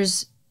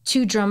 There's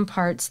 2 drum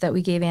parts that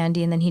we gave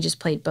Andy, and then he just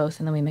played both,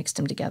 and then we mixed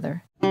them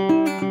together.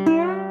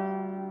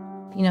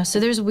 So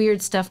there's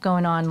weird stuff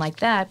going on like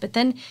that. But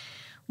then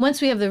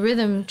once we have the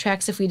rhythm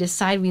tracks, if we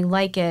decide we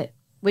like it,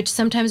 which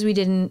sometimes we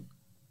didn't,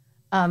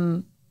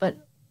 but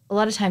a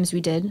lot of times we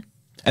did.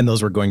 And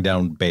those were going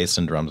down bass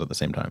and drums at the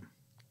same time?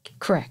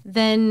 Correct.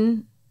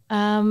 Then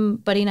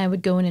Buddy and I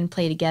would go in and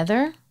play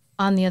together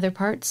on the other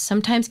parts,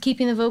 sometimes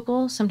keeping the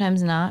vocal,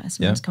 sometimes not.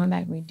 Sometimes coming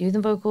back and we do the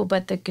vocal,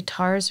 but the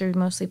guitars are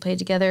mostly played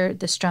together,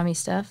 the strummy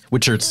stuff.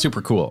 Which are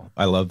super cool.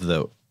 I love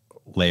the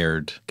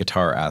layered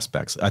guitar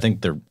aspects. I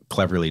think they're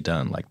cleverly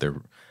done. Like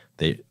they're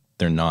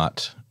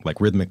not,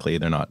 like rhythmically,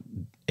 they're not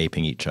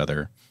aping each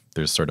other.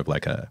 There's sort of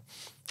like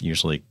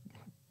usually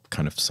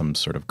kind of some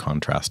sort of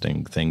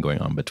contrasting thing going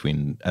on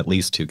between at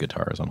least 2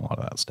 guitars on a lot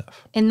of that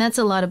stuff. And that's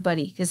a lot of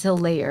Buddy, because he'll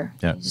layer.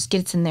 Yeah. He just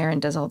gets in there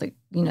and does all the,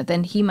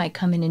 then he might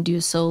come in and do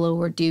a solo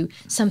or do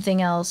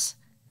something else.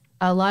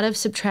 A lot of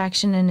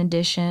subtraction and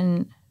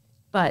addition,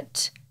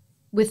 but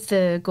with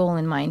the goal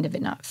in mind of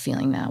it not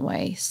feeling that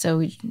way. So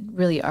we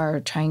really are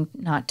trying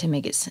not to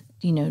make it,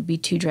 be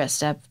too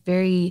dressed up.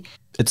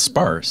 It's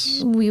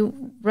sparse.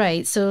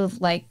 Right. So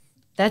like,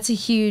 that's a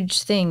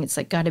huge thing. It's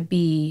like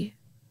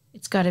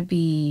it's got to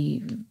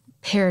be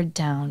pared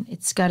down.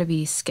 It's got to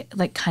be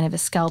like kind of a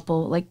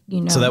scalpel, like,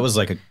 So that was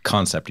like a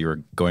concept you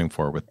were going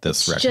for with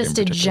this record in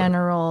particular. Just a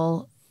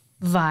general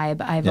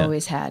vibe I've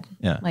always had.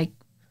 Yeah. Like,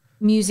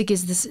 music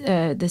is this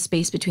the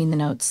space between the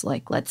notes.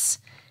 Like, let's,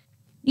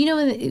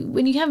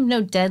 when you have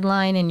no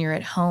deadline and you're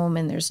at home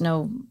and there's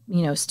no,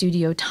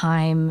 studio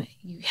time,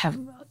 you have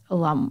a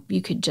lot,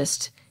 you could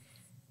just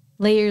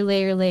layer,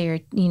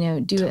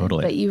 do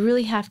Totally. it. But you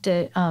really have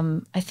to,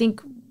 I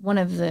think one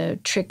of the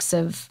tricks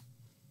of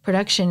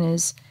production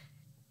is,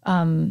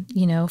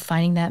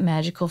 finding that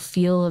magical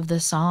feel of the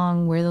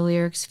song where the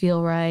lyrics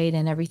feel right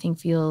and everything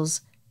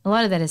feels, a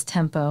lot of that is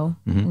tempo,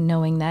 and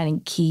knowing that,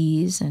 and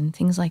keys and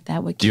things like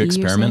that. Do you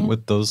experiment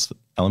with those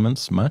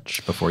elements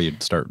much before you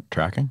start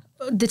tracking?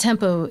 The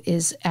tempo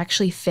is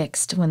actually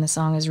fixed when the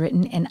song is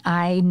written, and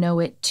I know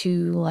it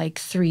to like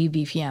 3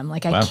 BPM.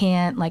 Like, I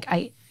can't, like,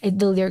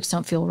 the lyrics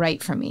don't feel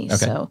right for me. Okay.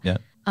 So, yeah.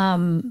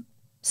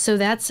 So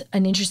that's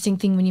an interesting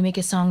thing when you make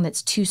a song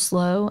that's too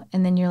slow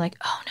and then you're like,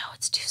 oh no,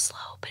 it's too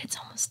slow, but it's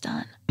almost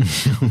done.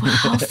 Well,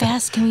 how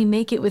fast can we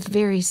make it with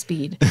very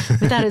speed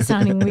without it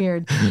sounding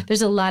weird?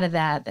 There's a lot of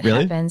that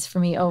Really? happens for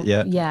me. Oh,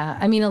 yeah.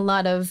 I mean, a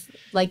lot of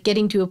like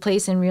getting to a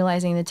place and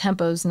realizing the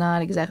tempo's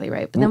not exactly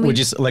right. But then would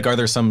you like, are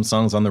there some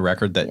songs on the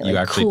record that you like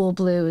actually... Cool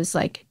Blue is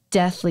like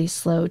deathly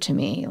slow to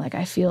me. Like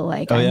I feel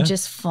like I'm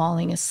just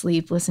falling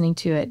asleep listening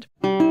to it.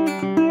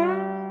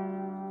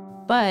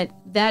 But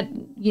that,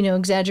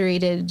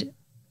 exaggerated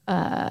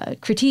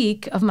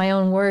critique of my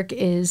own work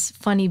is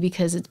funny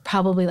because it's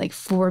probably like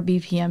 4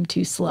 BPM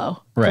too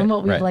slow from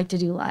what we'd like to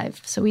do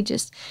live. So we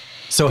just...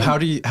 So how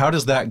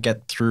does that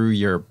get through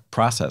your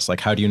process?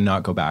 Like, how do you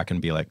not go back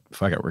and be like,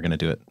 fuck it, we're going to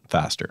do it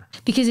faster?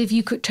 Because if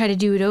you could try to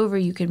do it over,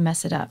 you could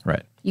mess it up.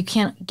 Right. You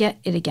can't get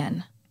it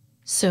again.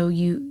 So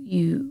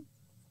you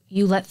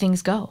let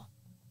things go.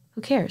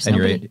 Who cares? And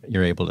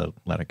you're able to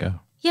let it go.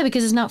 Yeah,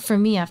 because it's not for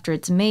me after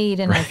it's made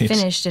and I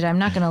finished it. I'm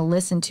not going to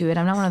listen to it.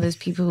 I'm not one of those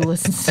people who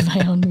listens to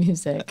my own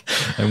music.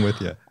 I'm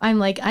with you. I'm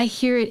like, I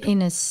hear it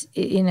in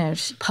a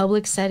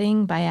public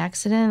setting by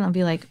accident. I'll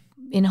be like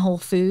in Whole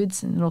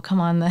Foods and it'll come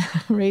on the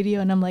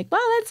radio and I'm like, wow,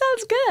 that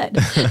sounds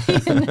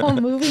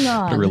good. Moving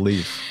on. A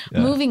relief.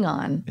 Yeah. Moving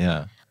on.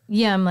 Yeah.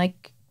 Yeah, I'm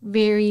like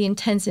very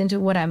intense into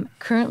what I'm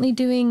currently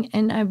doing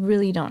and I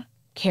really don't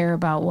care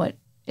about what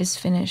is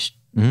finished.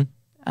 Mm-hmm.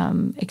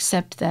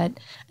 Except that,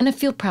 and I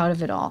feel proud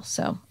of it all.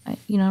 So I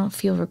don't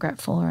feel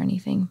regretful or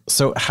anything.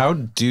 So how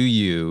do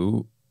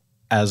you,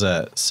 as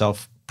a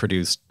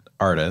self-produced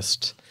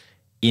artist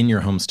in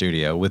your home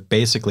studio with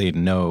basically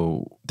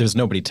there's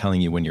nobody telling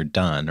you when you're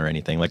done or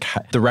anything, like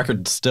the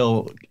record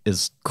still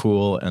is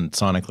cool and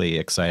sonically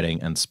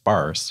exciting and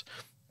sparse.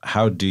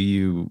 How do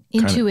you...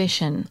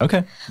 Intuition.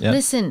 Okay. Yeah.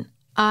 Listen,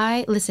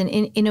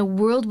 in a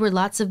world where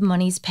lots of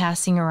money's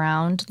passing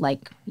around,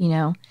 like,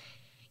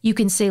 you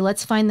can say,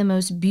 let's find the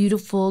most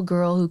beautiful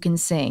girl who can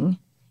sing.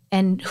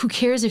 And who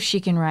cares if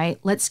she can write?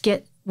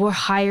 We'll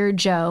hire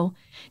Joe.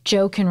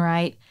 Joe can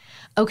write.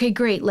 Okay,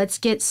 great. Let's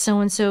get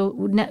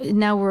so-and-so.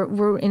 Now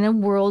we're in a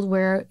world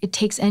where it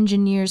takes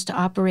engineers to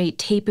operate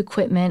tape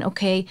equipment.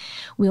 Okay,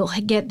 we'll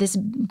get this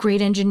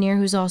great engineer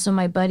who's also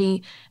my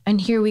buddy. And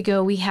here we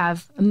go. We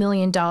have $1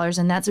 million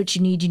and that's what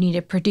you need. You need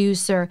a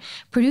producer.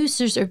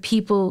 Producers are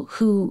people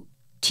who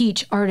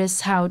teach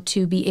artists how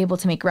to be able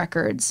to make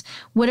records,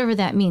 whatever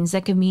that means.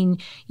 That could mean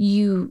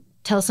you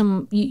tell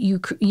some, you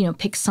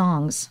pick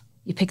songs,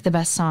 you pick the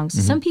best songs.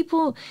 Mm-hmm. Some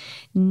people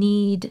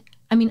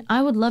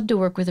I would love to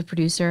work with a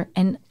producer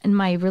and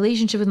my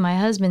relationship with my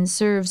husband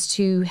serves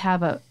to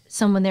have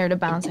someone there to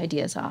bounce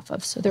ideas off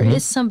of. So there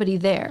is somebody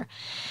there.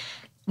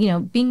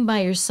 Being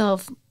by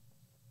yourself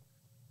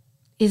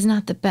is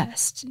not the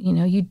best.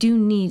 You do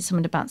need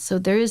someone to bounce. So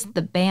there is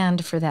the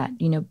band for that,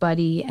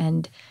 Buddy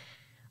and,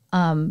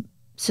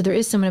 so there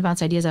is someone to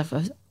bounce ideas off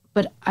of.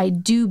 But I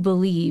do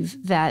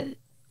believe that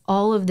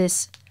all of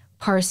this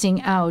parsing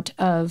out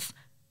of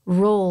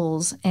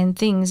roles and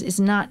things is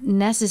not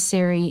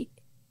necessary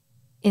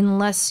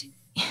unless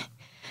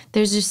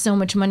there's just so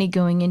much money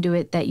going into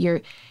it that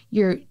you're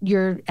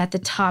at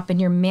the top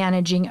and you're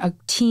managing a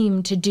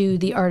team to do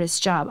the artist's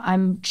job.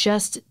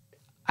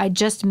 I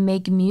just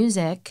make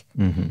music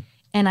and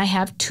I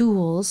have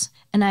tools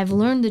and I've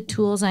learned the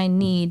tools I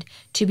need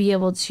to be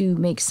able to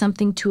make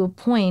something to a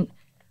point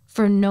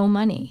for no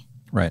money.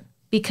 Right.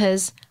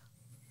 Because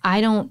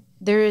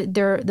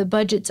the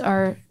budgets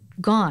are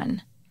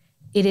gone.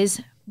 It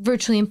is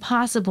virtually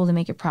impossible to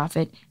make a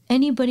profit.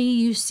 Anybody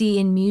you see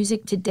in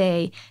music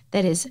today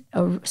that is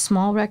a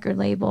small record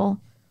label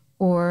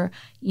or,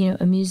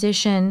 a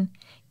musician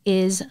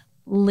is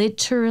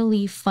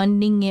literally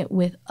funding it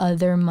with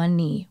other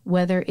money,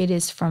 whether it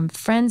is from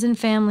friends and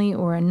family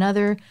or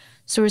another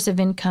source of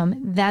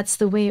income. That's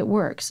the way it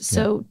works.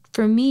 So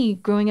for me,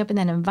 growing up in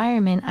that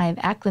environment, I've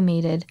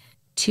acclimated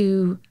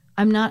to,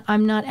 I'm not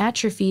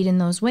atrophied in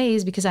those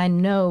ways because I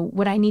know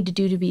what I need to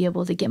do to be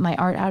able to get my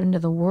art out into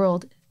the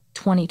world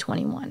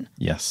 2021.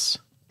 Yes.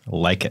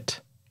 Like it.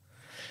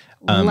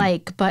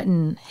 Like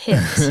button hit.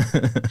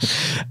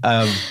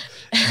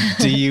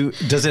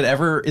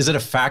 Is it a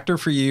factor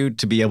for you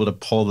to be able to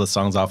pull the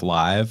songs off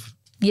live?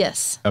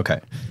 Yes.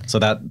 Okay. So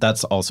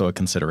that's also a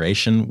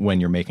consideration when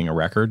you're making a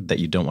record, that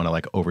you don't want to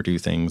like overdo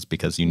things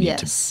because you need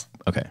to.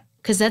 Okay.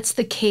 Because that's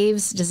the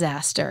Caves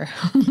Disaster,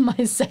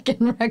 my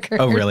second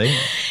record. Oh, really?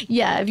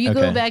 Yeah. If you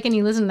go back and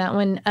you listen to that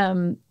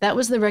one, that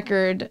was the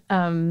record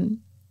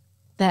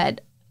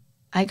that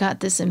I got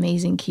this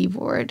amazing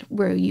keyboard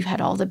where you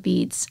had all the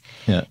beats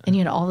and you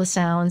had all the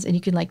sounds and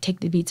you could like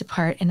take the beats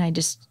apart. And I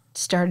just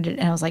started it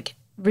and I was like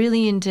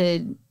really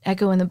into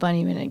Echo and the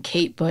Bunnymen and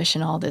Kate Bush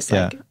and all this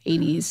like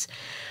 80s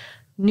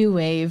new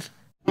wave.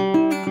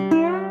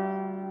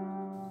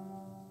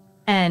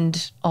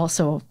 And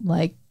also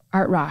like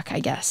art rock, I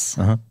guess.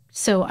 Uh-huh.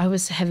 So I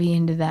was heavy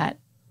into that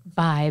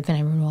vibe and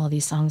I wrote all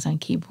these songs on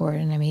keyboard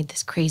and I made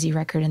this crazy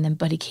record, and then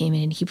Buddy came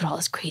in and he put all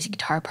his crazy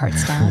guitar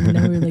parts down and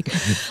then we were like,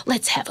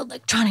 let's have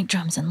electronic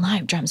drums and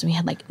live drums, and we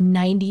had like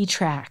 90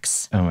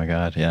 tracks. Oh my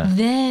God, yeah.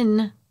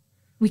 Then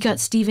we got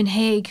Stephen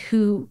Hague,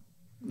 who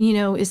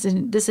is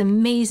this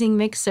amazing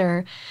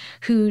mixer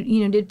who,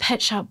 did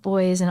Pet Shop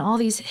Boys and all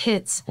these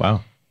hits.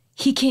 Wow.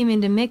 He came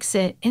in to mix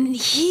it, and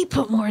he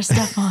put more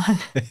stuff on.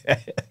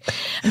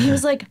 And he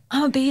was like,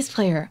 I'm a bass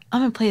player.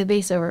 I'm going to play the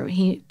bass over.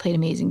 He played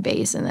amazing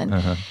bass. And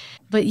then,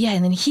 but yeah,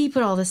 and then he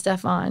put all this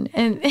stuff on.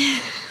 And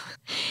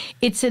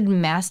it said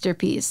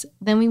masterpiece.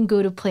 Then we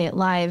go to play it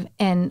live,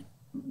 and,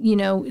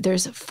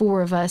 there's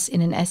 4 of us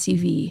in an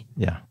SUV.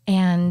 Yeah.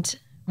 And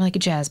we're like a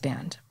jazz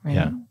band, right?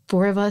 Yeah.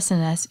 4 of us in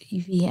an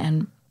SUV,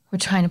 and we're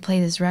trying to play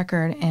this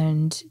record,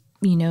 and,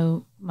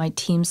 my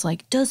team's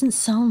like, doesn't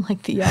sound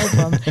like the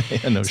album.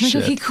 Yeah, no so I'm shit.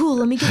 like, okay, cool,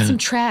 let me get some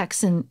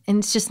tracks. And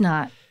it's just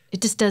not.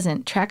 It just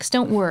doesn't. Tracks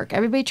don't work.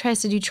 Everybody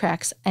tries to do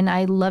tracks, and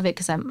I love it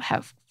because I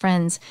have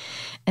friends,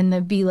 and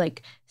they'll be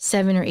like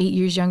 7 or 8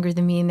 years younger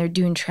than me, and they're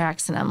doing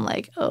tracks, and I'm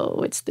like,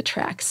 oh, it's the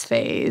tracks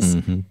phase.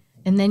 Mm-hmm.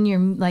 And then you're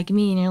like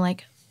me, and you're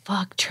like,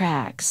 fuck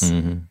tracks.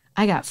 Mm-hmm.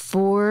 I got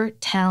 4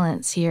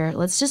 talents here.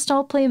 Let's just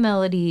all play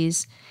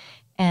melodies,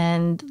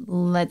 and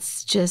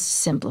let's just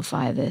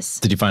simplify this.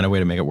 Did you find a way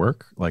to make it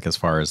work? Like as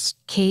far as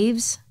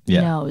Caves?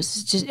 Yeah. No,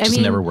 it's just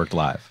never worked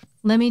live.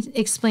 Let me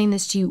explain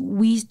this to you.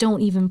 We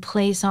don't even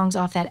play songs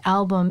off that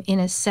album in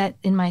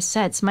my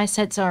sets. My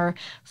sets are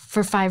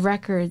for 5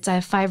 records. I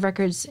have 5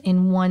 records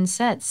in one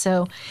set.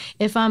 So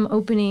if I'm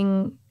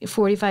opening a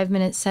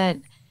 45-minute set,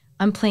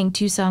 I'm playing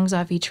 2 songs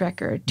off each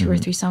record, 2 or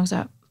 3 songs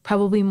off,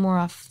 probably more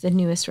off the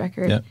newest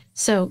record. Yeah.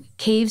 So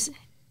Caves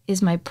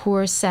is my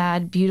poor,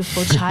 sad,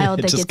 beautiful child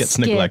that gets skipped,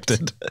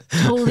 neglected.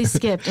 totally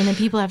skipped. And then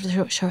people after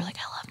the show are like,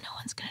 I love No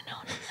One's Gonna Know.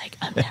 And I'm like,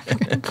 I'm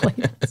never going to play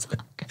that song.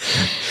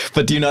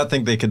 But do you not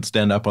think they could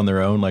stand up on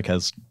their own, like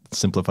as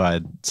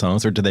simplified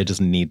songs, or do they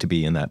just need to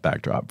be in that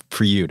backdrop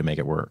for you to make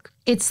it work?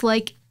 It's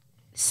like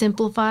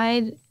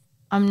simplified.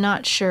 I'm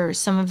not sure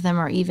some of them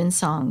are even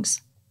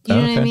songs. Do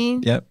you know what I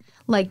mean? Yep.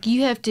 Like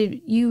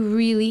you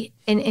really,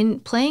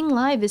 and playing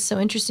live is so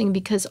interesting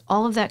because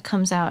all of that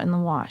comes out in the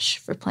wash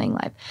for playing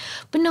live.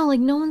 But no, like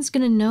no one's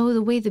going to know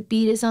the way the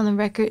beat is on the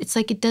record. It's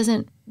like it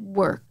doesn't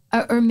work.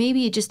 Or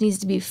maybe it just needs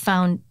to be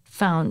found.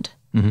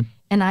 Mm-hmm.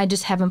 And I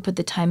just haven't put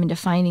the time into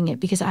finding it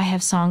because I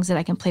have songs that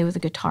I can play with a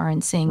guitar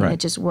and sing and it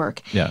just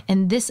work. Yeah.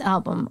 And this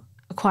album,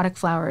 Aquatic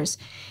Flowers,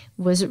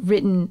 was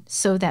written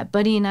so that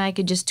Buddy and I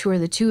could just tour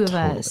the 2 of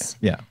us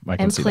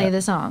and play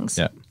the songs.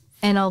 Yeah.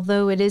 And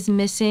although it is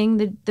missing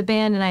the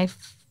band, and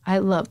I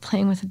love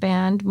playing with a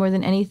band more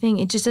than anything,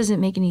 it just doesn't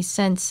make any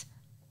sense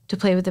to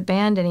play with a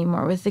band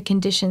anymore with the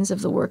conditions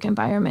of the work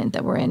environment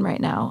that we're in right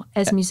now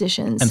as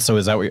musicians. And so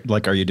is that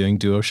what are you doing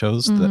duo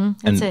shows?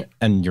 That's it.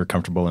 And you're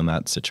comfortable in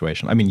that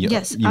situation? I mean,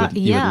 yes. you would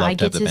love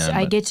to have the band.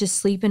 I get to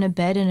sleep in a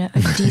bed in a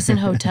decent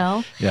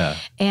hotel. Yeah.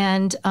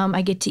 And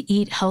I get to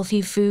eat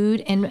healthy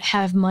food and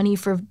have money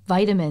for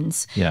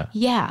vitamins. Yeah.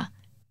 Yeah.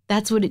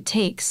 That's what it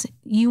takes.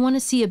 You want to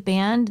see a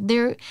band,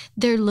 they're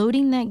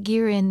loading that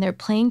gear in, they're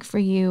playing for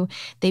you,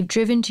 they've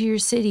driven to your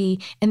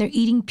city, and they're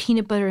eating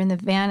peanut butter in the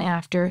van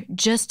after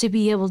just to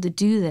be able to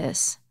do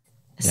this.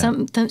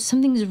 Yeah.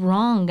 Something's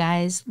wrong,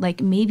 guys.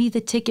 Like maybe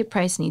the ticket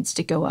price needs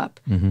to go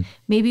up. Mm-hmm.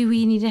 Maybe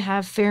we need to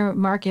have fair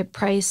market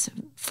price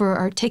for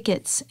our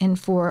tickets and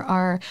for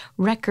our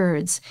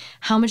records.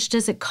 How much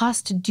does it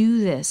cost to do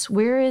this?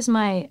 Where is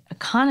my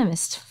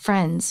economist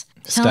friends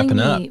telling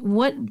me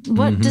what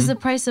does the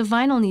price of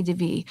vinyl need to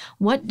be?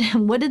 What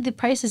did the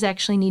prices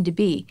actually need to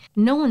be?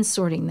 No one's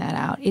sorting that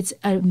out. It's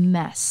a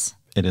mess.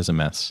 It is a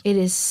mess. It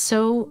is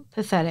so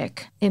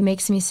pathetic. It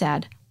makes me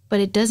sad. But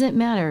it doesn't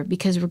matter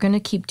because we're going to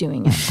keep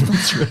doing it.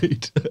 That's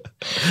right.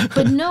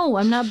 But no,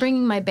 I'm not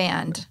bringing my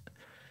band.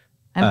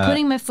 I'm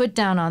putting my foot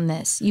down on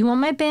this. You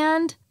want my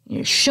band?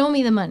 You show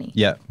me the money.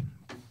 Yeah.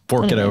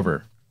 Fork it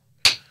over.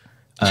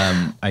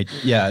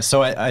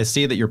 So I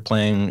see that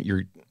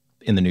you're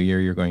in the new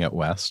year, you're going out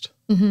west,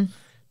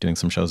 doing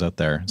some shows out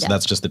there. So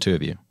that's just the 2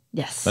 of you.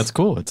 Yes. That's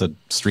cool. It's a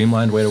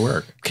streamlined way to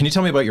work. Can you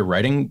tell me about your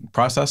writing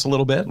process a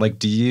little bit?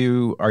 Like,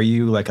 are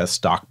you like a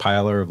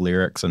stockpiler of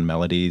lyrics and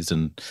melodies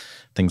and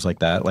things like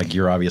that? Like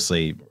you're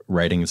obviously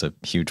writing is a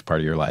huge part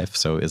of your life.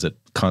 So is it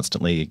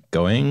constantly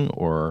going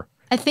or?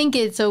 I think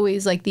it's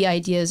always like the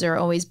ideas are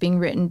always being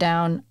written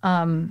down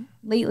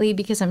lately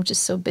because I'm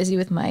just so busy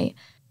with my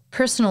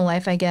personal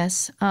life, I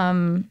guess.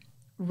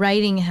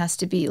 Writing has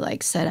to be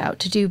like set out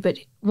to do. But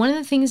one of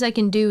the things I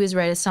can do is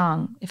write a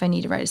song if I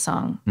need to write a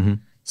song. Mm-hmm.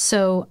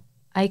 So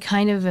I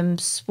kind of am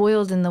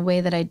spoiled in the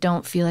way that I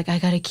don't feel like I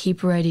got to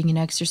keep writing and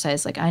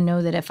exercise. Like I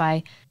know that if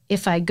I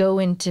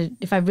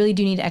really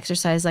do need to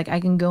exercise, like I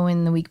can go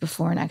in the week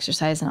before and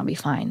exercise and I'll be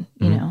fine,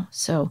 you know?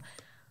 So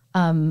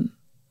I'm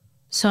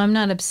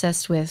not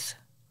obsessed with,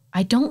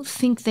 I don't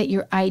think that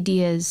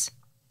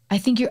I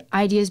think your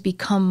ideas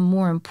become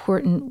more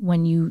important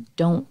when you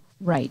don't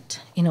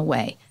write in a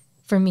way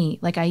for me.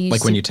 Like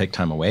when you take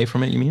time away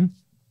from it, you mean?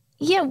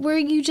 Yeah, where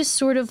you just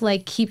sort of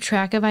like keep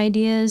track of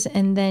ideas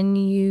and then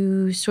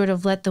you sort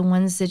of let the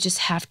ones that just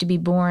have to be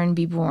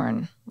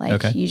born.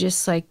 Like you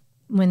just like,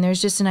 when there's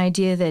just an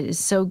idea that is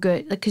so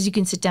good, like, because you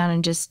can sit down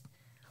and just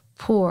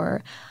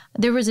pour.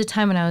 There was a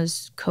time when I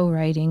was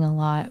co-writing a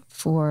lot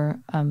for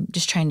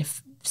just trying to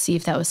see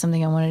if that was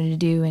something I wanted to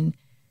do. And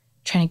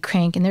trying to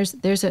crank. And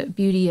there's a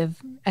beauty of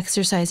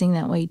exercising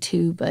that way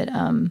too. But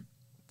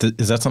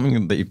is that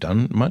something that you've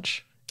done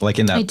much? Like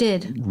in that I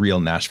did. Real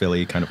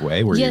Nashville-y kind of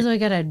way? So I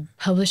got a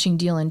publishing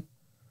deal in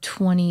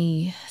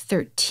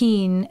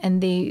 2013,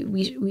 and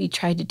we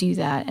tried to do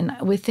that. And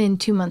within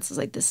 2 months, I was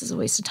like, this is a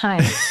waste of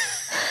time.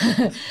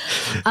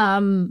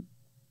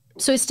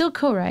 So I still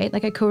co-write.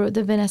 Like I co-wrote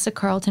the Vanessa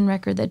Carlton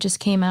record that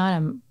just came out.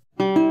 I'm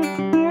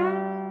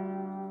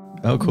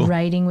cool.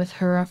 writing with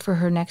her for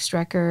her next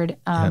record.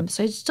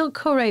 So I still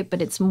co-write,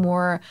 but it's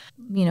more,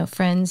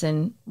 friends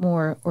and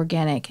more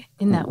organic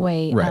in that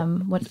way.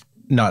 Right.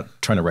 Not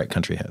trying to write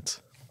country hits.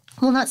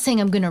 Well, not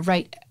saying I'm going to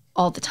write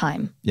all the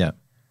time. Yeah.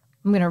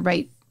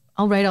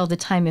 I'll write all the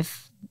time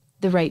if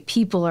the right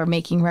people are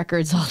making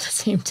records all at the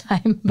same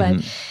time. But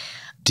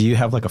do you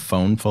have like a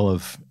phone full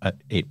of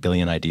 8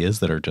 billion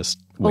ideas that are just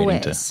waiting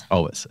to...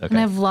 Always. Okay. And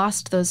I've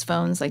lost those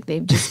phones. Like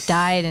they've just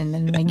died and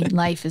then my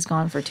life is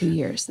gone for 2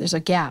 years. There's a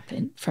gap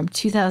from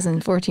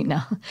 2014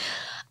 now.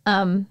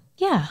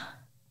 Yeah.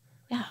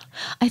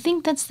 I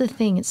think that's the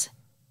thing.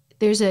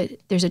 There's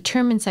a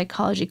term in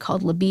psychology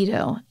called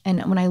libido.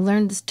 And when I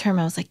learned this term,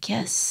 I was like,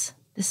 yes,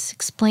 this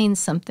explains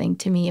something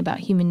to me about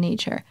human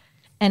nature.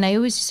 And I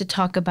always used to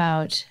talk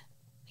about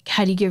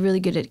how do you get really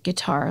good at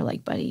guitar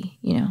like Buddy,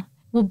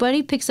 Well,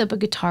 Buddy picks up a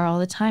guitar all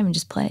the time and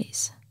just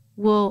plays.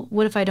 Well,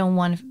 what if I don't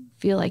want to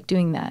feel like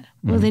doing that?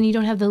 Well, then you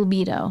don't have the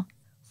libido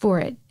for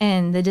it.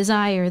 And the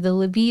desire, the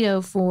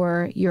libido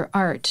for your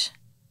art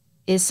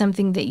is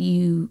something that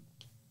you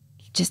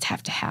just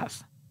have to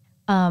have.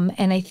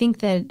 And I think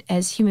that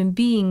as human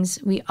beings,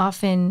 we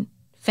often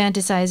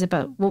fantasize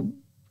about,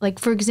 like,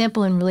 for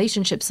example, in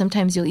relationships,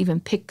 sometimes you'll even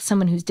pick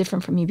someone who's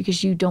different from you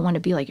because you don't want to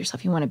be like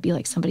yourself. You want to be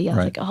like somebody else.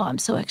 Right. Like, oh, I'm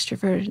so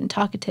extroverted and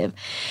talkative.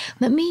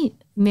 Let me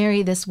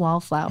marry this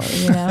wallflower,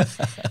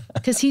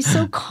 because he's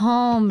so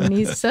calm and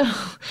he's so,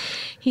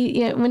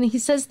 when he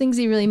says things,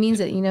 he really means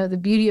it, the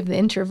beauty of the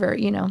introvert,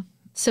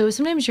 So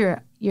sometimes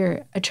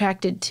you're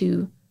attracted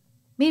to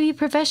maybe a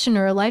profession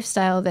or a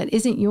lifestyle that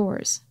isn't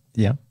yours.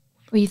 Yeah.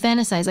 Or you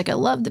fantasize, like, I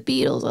love the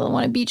Beatles. I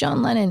want to be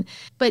John Lennon.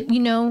 But,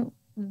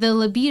 the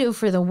libido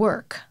for the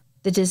work,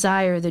 the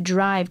desire, the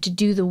drive to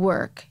do the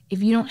work,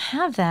 if you don't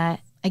have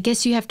that, I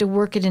guess you have to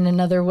work it in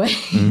another way.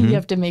 You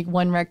have to make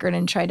one record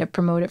and try to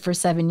promote it for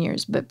 7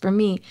 years. But for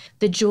me,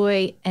 the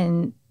joy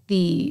and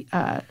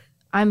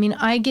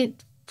I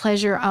get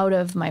pleasure out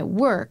of my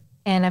work.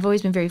 And I've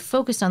always been very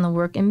focused on the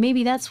work. And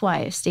maybe that's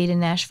why I stayed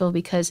in Nashville,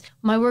 because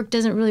my work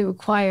doesn't really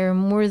require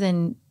more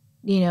than,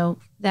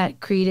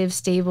 that creative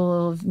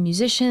stable of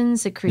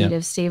musicians, a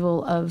creative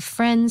stable of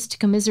friends to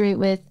commiserate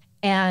with.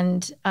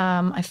 And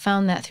I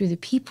found that through the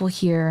people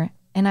here.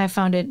 And I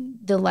found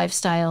the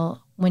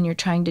lifestyle when you're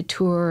trying to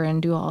tour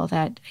and do all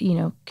that,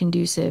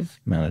 conducive.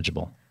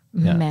 Manageable.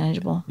 Yeah.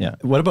 Manageable. Yeah.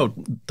 What about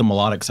the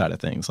melodic side of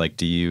things?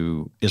 Like,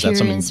 is that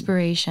something?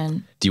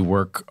 Inspiration. Do you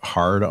work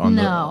hard on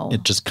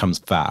it just comes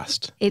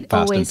fast? It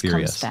always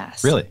comes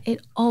fast. Really? It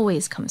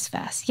always comes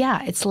fast.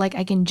 Yeah. It's like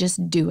I can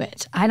just do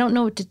it. I don't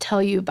know what to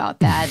tell you about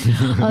that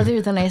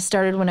other than I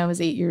started when I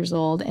was 8 years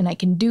old and I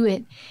can do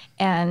it.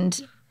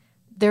 And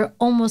they're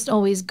almost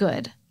always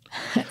good.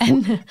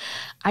 And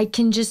I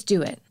can just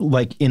do it.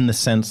 Like in the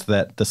sense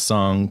that the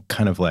song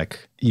kind of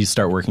like you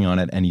start working on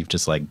it and you've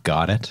just like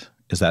got it?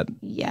 Is that?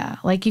 Yeah.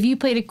 Like if you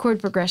played a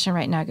chord progression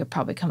right now, I could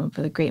probably come up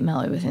with a great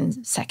melody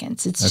within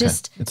seconds. It's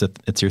just.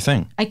 It's your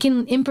thing. I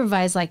can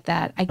improvise like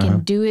that. I can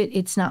do it.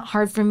 It's not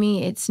hard for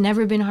me. It's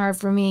never been hard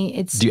for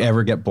me. Do you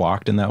ever get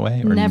blocked in that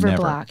way? Or never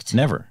blocked.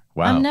 Never.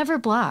 Wow. I'm never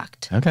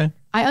blocked. Okay.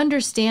 I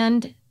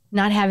understand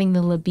not having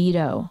the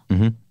libido,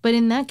 but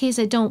in that case,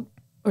 I don't,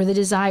 or the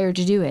desire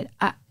to do it.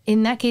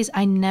 In that case,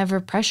 I never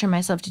pressure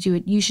myself to do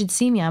it. You should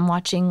see me. I'm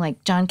watching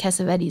like John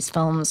Cassavetes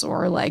films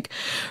or like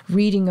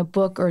reading a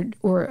book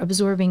or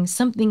absorbing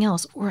something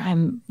else, or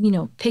I'm,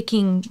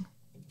 picking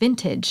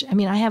vintage. I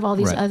mean, I have all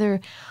these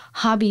other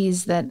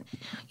hobbies that,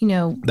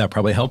 That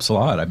probably helps a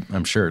lot,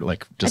 I'm sure,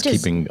 like just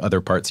keeping other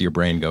parts of your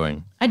brain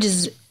going. I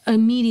just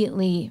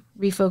immediately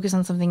refocus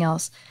on something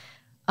else.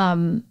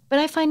 But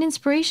I find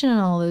inspiration in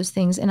all those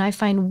things, and I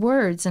find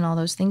words in all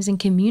those things, and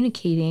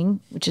communicating,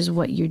 which is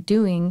what you're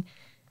doing.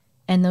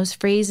 And those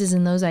phrases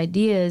and those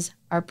ideas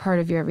are part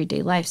of your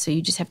everyday life. So you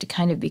just have to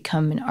kind of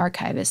become an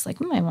archivist. Like,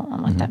 I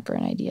want that for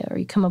an idea. Or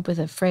you come up with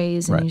a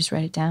phrase and you just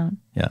write it down.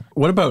 Yeah.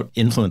 What about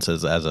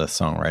influences as a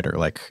songwriter?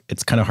 Like,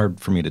 it's kind of hard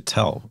for me to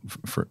tell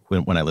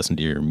when I listen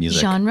to your music.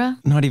 Genre?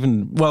 Not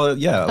even, well,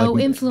 yeah.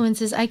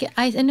 Influences.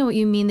 I know what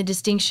you mean, the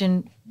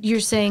distinction.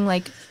 You're saying,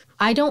 like,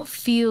 I don't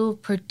feel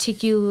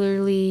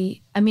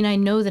particularly, I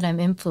know that I'm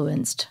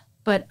influenced.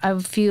 But I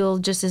feel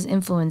just as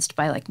influenced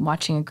by like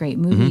watching a great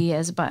movie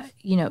as about,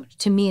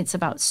 to me, it's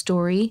about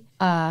story.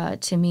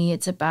 To me,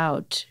 it's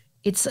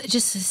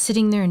just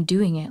sitting there and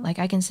doing it. Like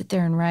I can sit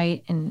there and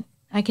write and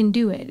I can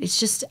do it. It's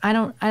just, I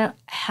don't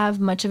have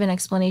much of an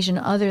explanation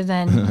other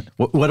than.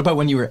 What about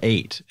when you were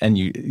 8 and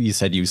you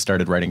said you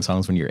started writing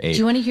songs when you were 8? Do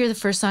you want to hear the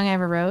first song I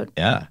ever wrote?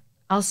 Yeah.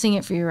 I'll sing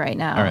it for you right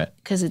now. All right.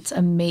 Because it's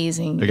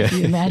amazing. Okay. If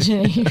you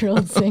imagine an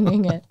 8-year-old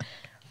singing it.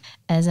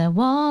 As I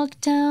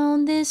walk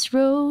down this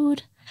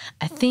road,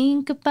 I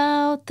think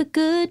about the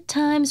good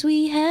times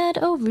we had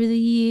over the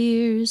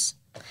years.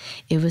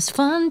 It was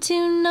fun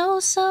to know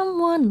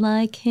someone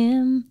like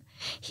him.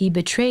 He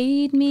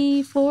betrayed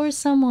me for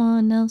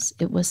someone else.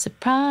 It was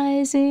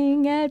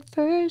surprising at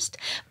first,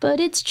 but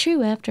it's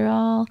true after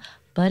all.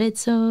 But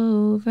it's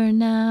over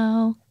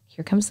now.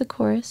 Here comes the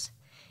chorus.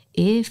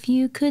 If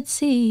you could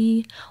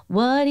see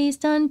what he's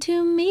done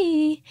to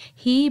me,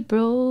 he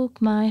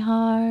broke my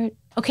heart.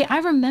 Okay, I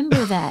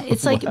remember that.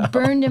 It's like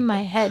burned in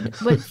my head.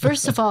 But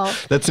first of all,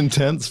 that's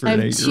intense for an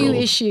 8-year-old. I have two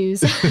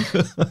issues.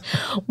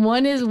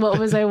 One is, what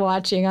was I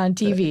watching on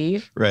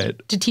TV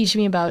to teach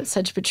me about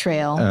such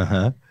betrayal?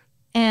 Uh-huh.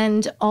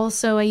 And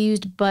also I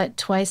used but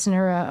twice in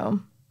a row.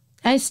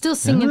 I still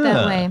sing it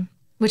that way,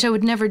 which I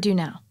would never do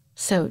now.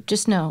 So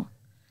just know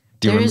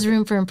there is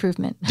room for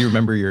improvement. Do you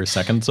remember your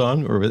second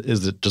song, or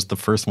is it just the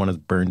first one is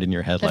burned in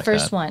your head like that? The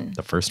first one.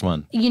 The first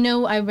one. You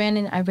know, I ran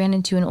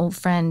into an old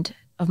friend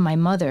of my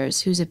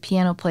mother's who's a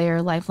piano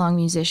player, lifelong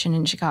musician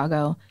in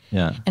Chicago.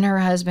 Yeah. And her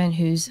husband,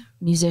 who's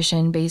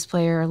musician, bass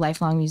player,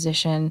 lifelong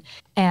musician.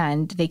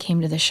 And they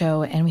came to the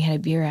show and we had a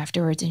beer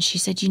afterwards. And she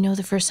said, you know,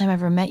 the first time I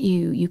ever met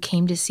you, you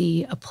came to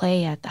see a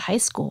play at the high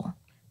school.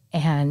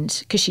 And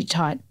because she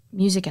taught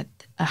music at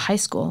a high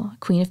school,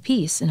 Queen of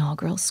Peace, an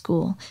all-girls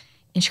school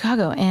in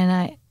Chicago.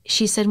 And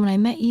she said, when I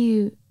met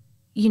you,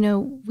 you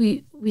know,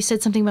 we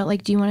said something about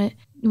like,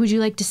 would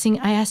you like to sing?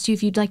 I asked you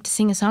if you'd like to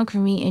sing a song for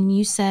me. And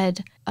you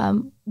said,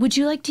 would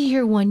you like to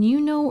hear one you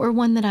know or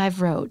one that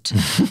I've wrote?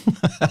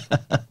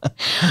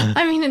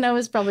 I mean, and I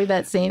was probably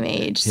that same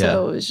age.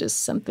 So it was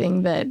just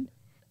something that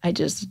I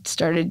just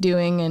started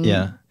doing. And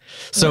yeah.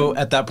 So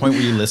at that point,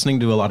 were you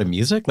listening to a lot of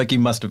music? Like it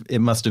must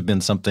have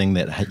been something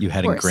that you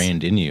had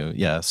ingrained in you.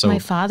 Yeah. So my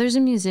father's a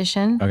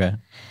musician. Okay.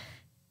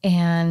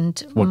 And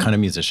what kind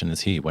of musician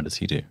is he? What does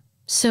he do?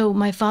 So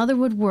my father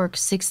would work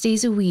 6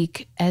 days a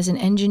week as an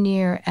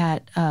engineer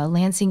at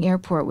Lansing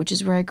Airport, which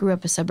is where I grew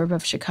up, a suburb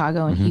of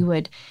Chicago. And he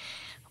would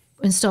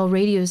install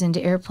radios into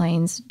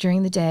airplanes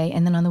during the day.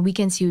 And then on the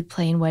weekends, he would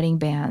play in wedding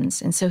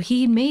bands. And so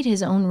he made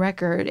his own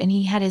record and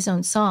he had his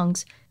own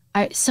songs.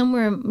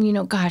 Somewhere, you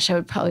know, gosh, I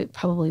would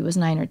probably was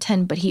 9 or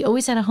 10, but he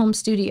always had a home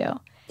studio.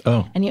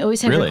 Oh, and he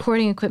always had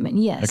recording equipment.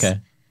 Yes. Okay.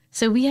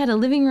 So we had a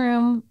living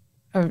room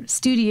or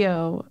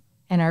studio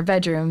and our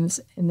bedrooms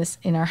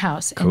in our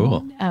house.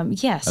 Cool. And,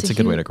 that's a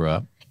good way to grow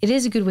up. It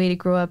is a good way to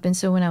grow up. And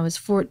so when I was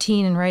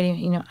 14 and writing,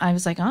 you know, I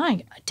was like,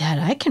 Dad,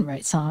 I can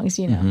write songs,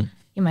 you know.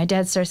 And my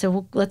dad said,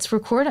 well, let's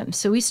record them.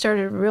 So we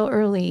started real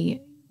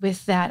early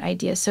with that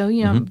idea. So,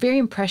 you know, I'm very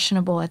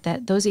impressionable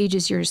at those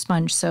ages, you're a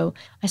sponge. So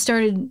I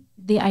started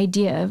the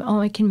idea of,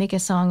 I can make a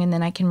song and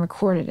then I can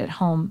record it at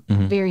home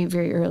very,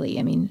 very early.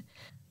 I mean,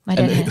 my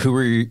dad who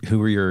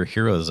were your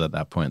heroes at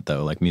that point,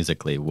 though, like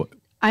musically?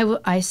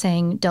 I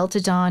sang Delta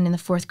Dawn in the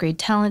 4th grade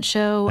talent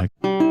show.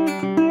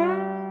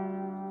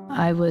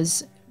 I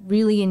was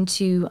really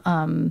into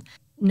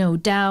No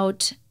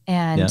Doubt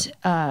and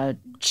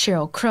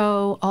Sheryl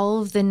Crow,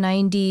 all of the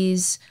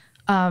 90s,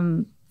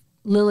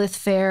 Lilith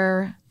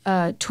Fair,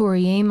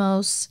 Tori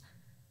Amos.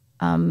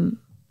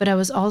 But I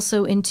was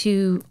also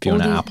into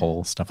Fiona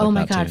Apple, stuff like that. Oh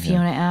my God, too,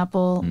 Fiona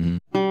Apple.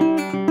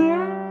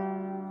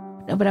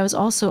 But I was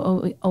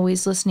also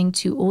always listening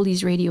to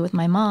oldies radio with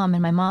my mom,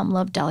 and my mom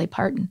loved Dolly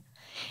Parton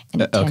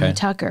and Tammy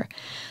Tucker.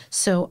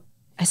 So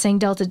I sang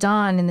Delta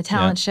Dawn in the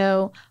talent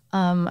show.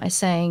 I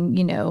sang,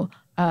 you know,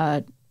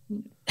 I'm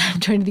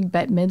trying to think,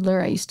 Bette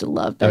Midler. I used to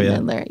love Bette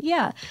Midler.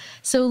 Yeah.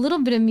 So a little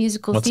bit of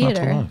musical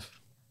theater. Not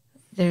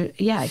to love?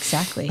 Yeah,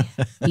 exactly.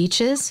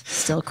 Beaches,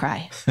 still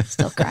cry.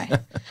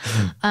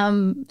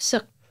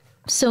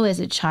 So as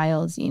a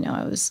child, you know,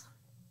 I was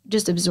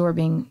just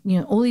absorbing, you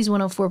know, Oldies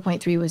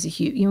 104.3 was a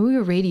huge, you know, we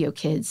were radio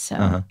kids.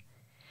 So.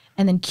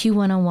 And then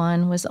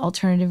Q101 was the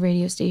alternative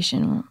radio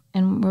station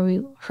and where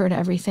we heard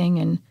everything.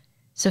 And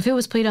so if it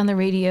was played on the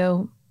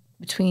radio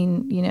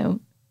between, you know,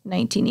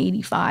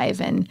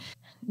 1985 and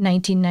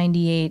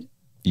 1998,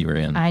 you were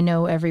in. I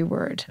know every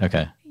word.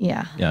 Okay.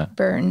 Yeah.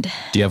 Burned.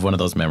 Do you have one of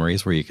those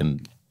memories where you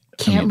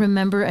can't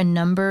remember a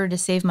number to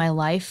save my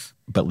life?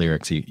 But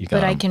lyrics, you got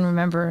But them. I can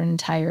remember an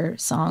entire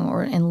song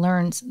and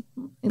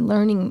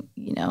learning,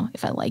 you know,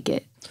 if I like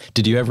it.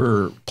 Did you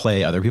ever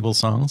play other people's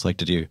songs? Like,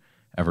 did you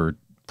ever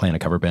play in a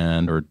cover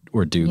band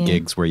or do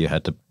gigs where you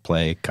had to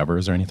play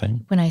covers or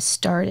anything? When I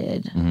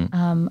started,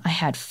 I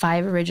had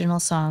 5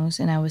 original songs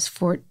and I was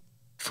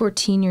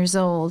 14 years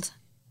old.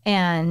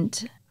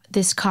 And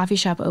this coffee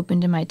shop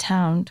opened in my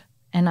town.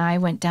 And I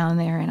went down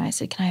there and I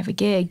said, can I have a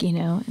gig, you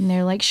know? And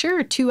they're like,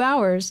 sure, 2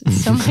 hours.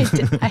 So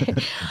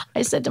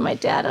I said to my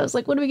dad, I was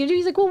like, what are we going to do?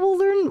 He's like, well, we'll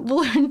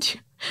learn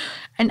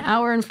an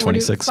hour and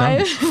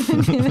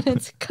 45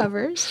 minutes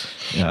covers.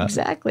 Yeah.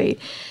 Exactly.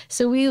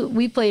 So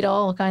we played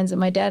all kinds of,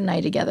 my dad and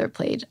I together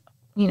played,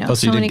 you know,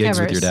 so you many did gigs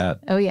covers. With your dad?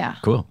 Oh, yeah.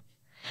 Cool.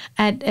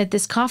 At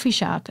this coffee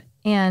shop.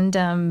 And,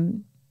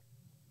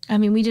 I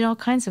mean, we did all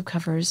kinds of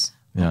covers,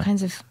 all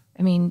kinds of,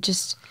 I mean,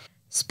 just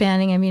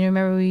spanning. I mean, I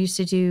remember we used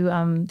to do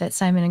that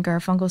Simon and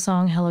Garfunkel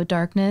song, Hello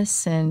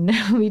Darkness, and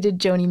we did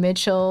Joni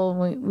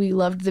Mitchell. We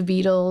loved the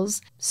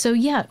Beatles. So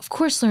yeah, of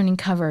course, learning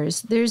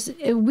covers. There's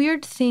a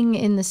weird thing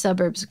in the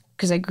suburbs,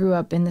 because I grew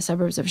up in the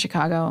suburbs of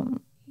Chicago,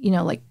 you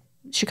know, like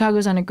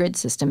Chicago's on a grid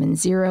system and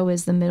 0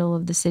 is the middle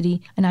of the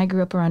city. And I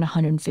grew up around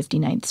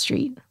 159th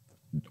Street.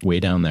 Way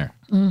down there.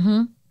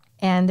 Mm-hmm.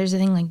 And there's a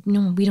thing like,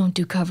 no, we don't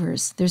do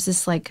covers. There's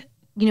this like,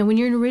 you know, when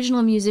you're an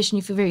original musician,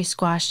 you feel very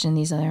squashed in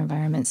these other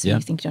environments. So you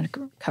think you don't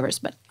do covers.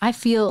 But I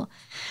think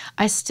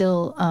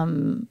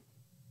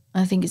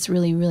it's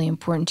really, really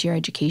important to your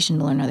education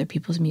to learn other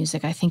people's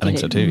music. I think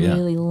so too,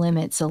 really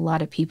limits a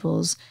lot of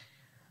people's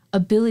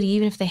ability,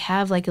 even if they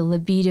have like a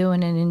libido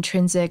and an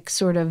intrinsic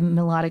sort of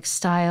melodic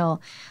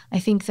style. I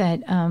think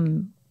that,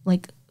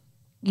 like,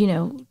 you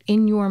know,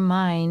 in your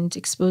mind,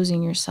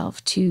 exposing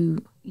yourself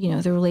to, you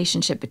know, the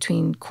relationship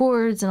between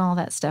chords and all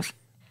that stuff,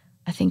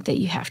 I think that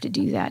you have to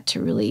do that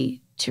to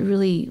really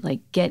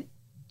like get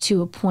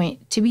to a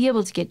point, to be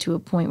able to get to a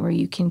point where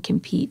you can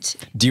compete.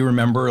 Do you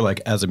remember,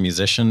 like, as a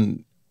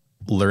musician,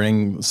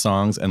 learning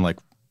songs and like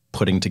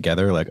putting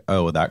together like,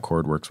 oh, that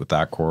chord works with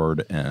that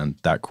chord and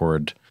that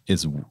chord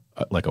is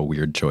like a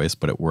weird choice,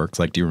 but it works?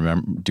 Like, do you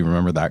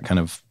remember that kind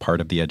of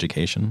part of the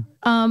education?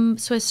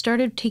 So I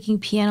started taking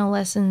piano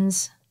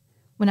lessons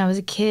when I was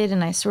a kid,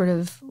 and I sort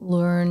of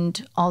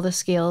learned all the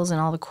scales and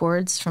all the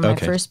chords from my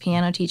first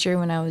piano teacher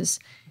when I was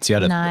 9. So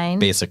you had a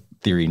basic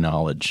theory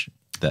knowledge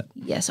that...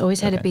 Yes, always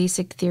had a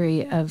basic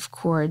theory of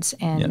chords.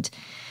 And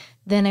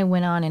then I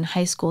went on in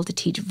high school to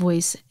teach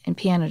voice and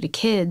piano to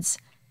kids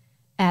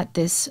at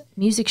this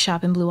music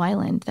shop in Blue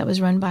Island that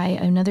was run by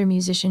another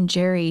musician,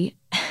 Jerry.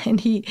 And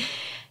he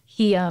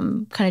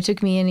kind of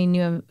took me in. He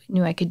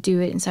knew I could do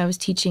it. And so I was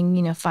teaching,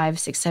 you know, 5,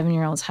 6,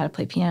 7-year-olds how to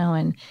play piano,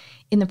 and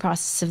in the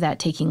process of that,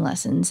 taking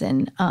lessons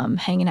and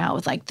hanging out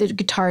with like the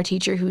guitar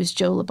teacher, who was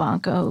Joe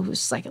LaBonco,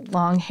 who's like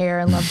long hair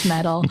and loved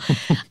metal.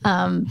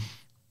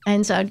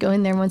 And so I'd go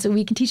in there once a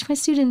week and teach my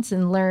students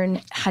and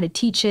learn how to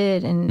teach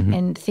it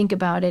and think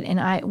about it.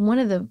 And one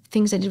of the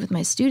things I did with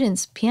my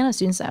students, piano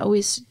students, I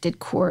always did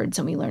chords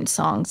and we learned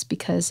songs,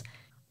 because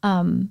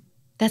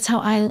that's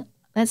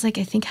like,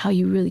 I think, how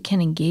you really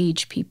can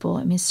engage people.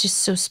 I mean, it's just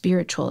so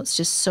spiritual. It's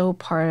just so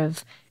part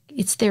of,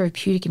 it's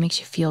therapeutic. It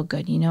makes you feel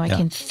good. You know, I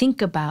can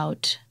think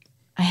about,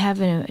 I have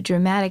a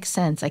dramatic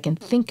sense. I can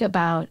think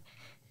about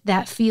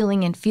that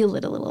feeling and feel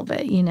it a little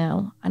bit, you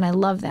know, and I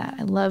love that.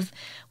 I love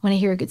when I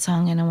hear a good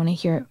song and I want to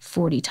hear it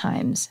 40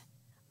 times.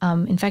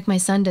 In fact, my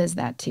son does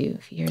that too.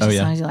 If he hears a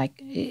song, he's like,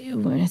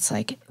 when it's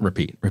like...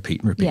 Repeat.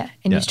 Yeah,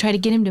 and you try to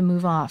get him to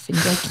move off. And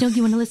you're like, you know,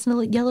 you want to listen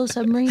to Yellow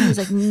Submarine? He's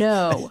like,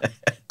 no.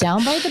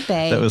 Down by the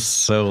Bay. That was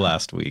so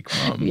last week,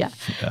 Mom. Yeah.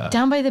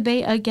 Down by the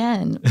Bay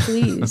again,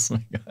 please. Oh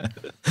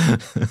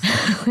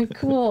my God.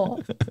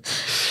 Cool.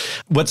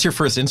 What's your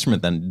first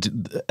instrument then,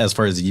 as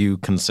far as you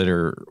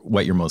consider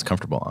what you're most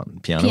comfortable on?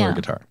 Piano or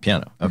guitar?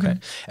 Piano. Okay.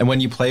 And when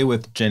you play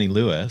with Jenny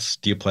Lewis,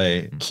 do you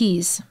play...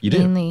 Keys. You do?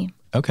 Mainly.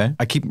 Okay.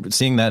 I keep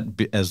seeing that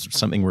as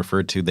something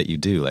referred to that you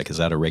do. Like, is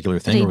that a regular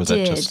thing, or was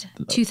that just...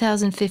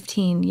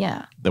 2015,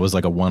 yeah. That was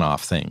like a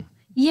one-off thing?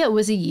 Yeah, it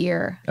was a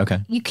year.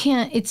 Okay. You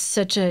can't, it's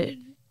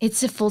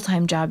a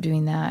full-time job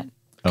doing that,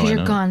 because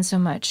you're gone so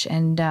much.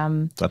 And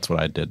that's what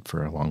I did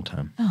for a long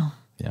time. Oh.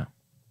 Yeah.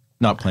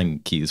 Not playing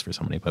keys for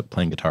somebody, but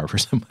playing guitar for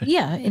somebody.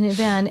 Yeah, in a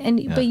band.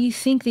 But you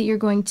think that you're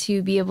going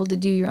to be able to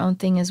do your own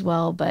thing as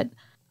well, but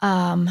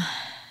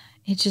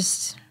it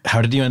just...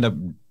 How did you end up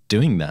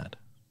doing that?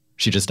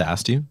 She just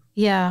asked you?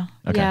 Yeah.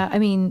 Okay. Yeah. I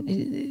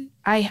mean,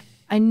 I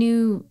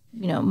knew,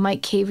 you know,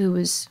 Mike Cave, who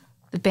was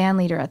the band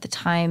leader at the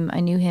time.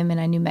 I knew him,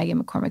 and I knew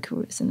Megan McCormick, who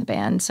was in the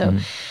band. So,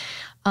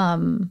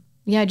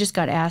 I just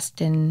got asked,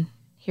 and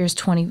here's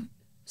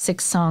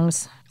 26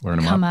 songs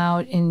come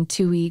out in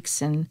 2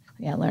 weeks, and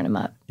learn them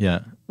up.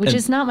 Yeah. Which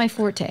is not my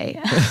forte,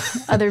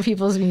 other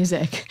people's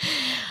music.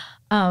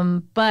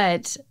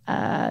 But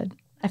I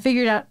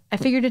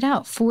figured it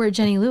out for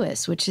Jenny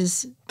Lewis, which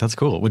is... That's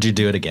cool. Would you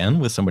do it again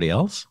with somebody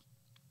else?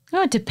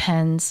 Oh, it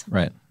depends.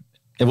 Right.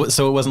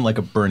 So it wasn't like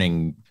a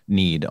burning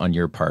need on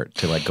your part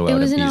to like go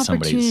out and be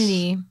somebody's... It was an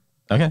opportunity.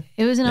 Okay.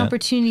 It was an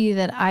opportunity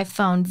that I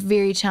found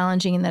very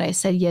challenging and that I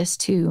said yes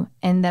to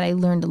and that I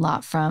learned a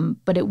lot from,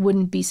 but it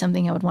wouldn't be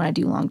something I would want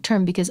to do long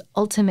term, because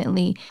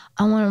ultimately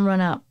I want to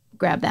run up,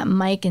 grab that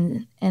mic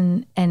and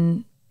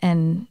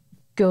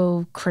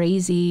go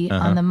crazy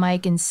on the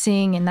mic and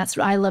sing, and that's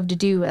what I love to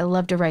do. I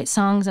love to write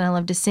songs and I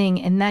love to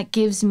sing, and that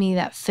gives me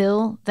that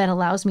fill that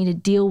allows me to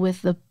deal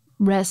with the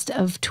rest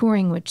of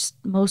touring, which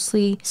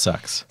mostly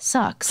sucks.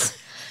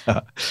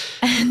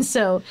 And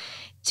so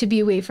to be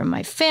away from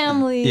my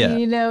family,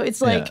 you know,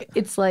 it's like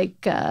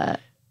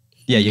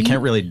you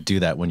can't really do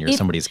that when you're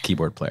somebody's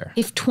keyboard player.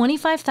 If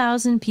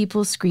 25,000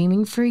 people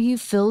screaming for you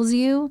fills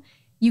you,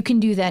 you can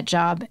do that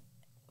job.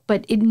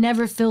 But it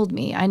never filled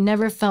me. I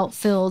never felt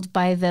filled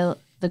by the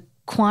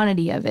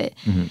quantity of it.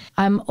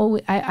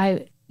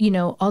 I you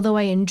know, although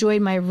I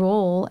enjoyed my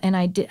role and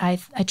I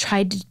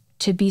tried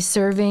to be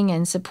serving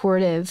and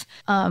supportive,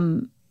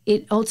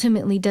 it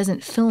ultimately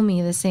doesn't fill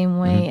me the same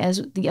way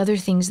as the other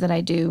things that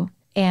I do.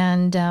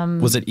 And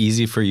was it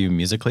easy for you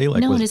musically?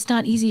 No, and it's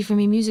not easy for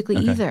me musically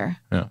either.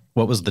 Yeah.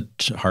 What was the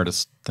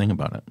hardest thing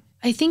about it?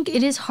 I think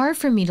it is hard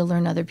for me to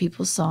learn other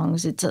people's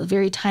songs. It's a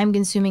very time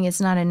consuming.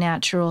 It's not a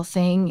natural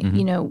thing.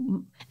 You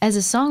know, as a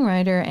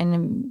songwriter and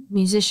a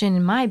musician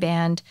in my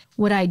band,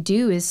 what I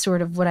do is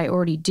sort of what I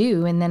already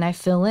do, and then I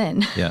fill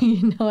in. Yeah.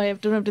 You know,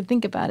 don't have to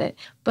think about it.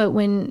 But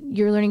when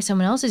you're learning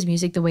someone else's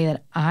music, the way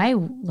that I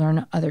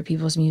learn other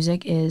people's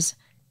music is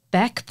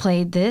Beck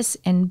played this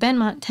and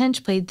Benmont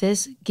Tench played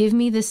this. Give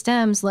me the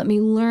stems. Let me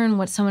learn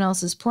what someone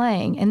else is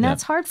playing. And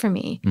that's hard for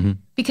me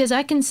because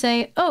I can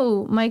say,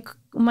 oh,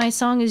 my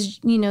song is,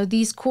 you know,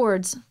 these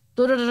chords,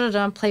 blah, blah, blah,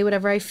 blah, play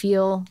whatever I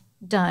feel,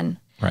 done.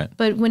 Right.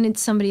 But when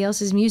it's somebody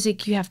else's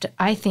music,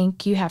 I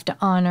think you have to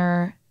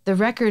honor the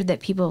record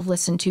that people have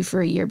listened to for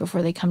a year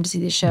before they come to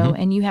see the show.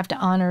 And you have to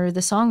honor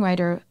the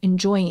songwriter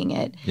enjoying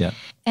it. Yeah.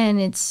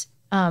 And it's,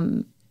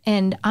 and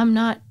I'm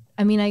not,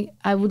 I mean,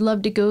 I would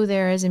love to go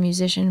there as a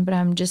musician, but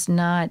I'm just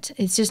not,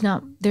 it's just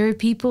not, there are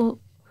people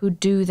who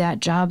do that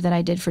job that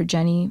I did for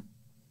Jenny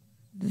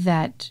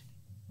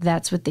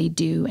that's what they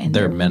do. And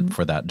they're meant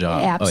for that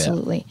job.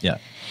 Absolutely. Oh, yeah.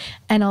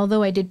 And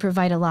although I did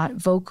provide a lot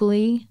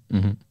vocally,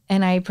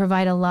 and I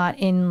provide a lot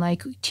in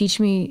like, teach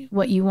me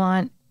what you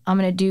want, I'm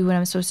going to do what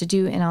I'm supposed to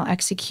do, and I'll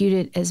execute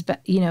it as,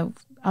 you know,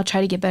 I'll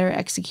try to get better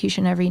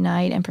execution every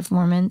night and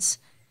performance.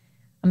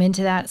 I'm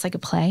into that. It's like a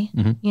play,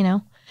 you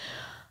know,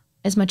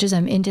 as much as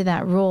I'm into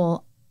that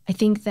role. I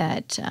think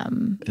that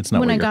it's not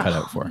what you're cut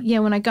out for. Yeah,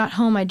 when I got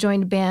home, I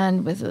joined a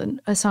band with a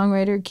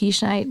songwriter,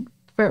 Keish Knight,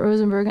 Brett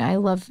Rosenberg, and I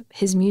love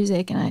his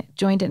music, and I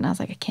joined it, and I was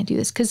like, I can't do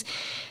this, because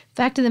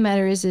fact of the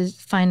matter is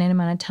finite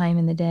amount of time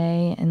in the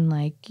day, and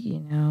like, you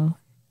know,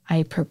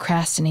 I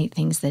procrastinate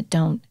things that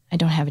I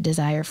don't have a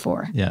desire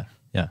for. Yeah,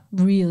 yeah.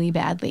 Really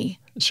badly.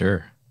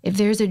 Sure. If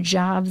there's a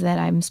job that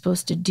I'm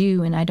supposed to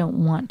do and I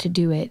don't want to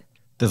do it,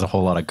 there's a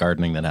whole lot of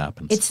gardening that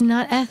happens. It's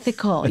not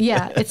ethical.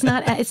 Yeah, it's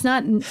not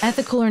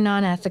ethical or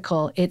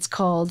non-ethical. It's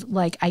called,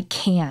 like, I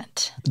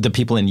can't. The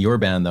people in your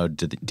band, though,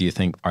 do you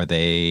think, are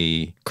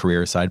they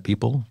career side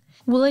people?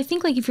 Well, I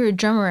think, like, if you're a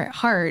drummer at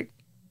heart,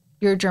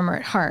 you're a drummer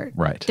at heart.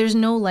 Right. There's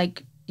no,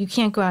 like, you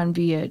can't go out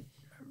and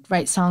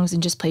write songs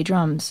and just play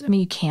drums. I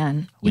mean, you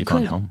can. You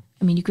could. Home.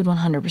 I mean, you could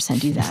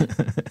 100% do that.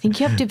 I think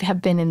you have to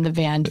have been in the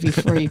band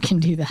before you can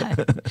do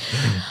that.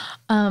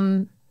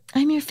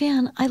 I'm your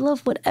fan. I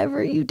love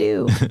whatever you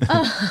do.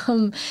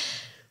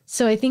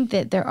 So I think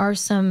that there are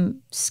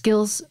some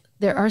skills,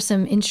 there are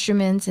some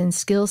instruments and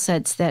skill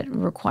sets that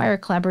require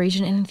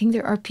collaboration. And I think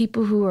there are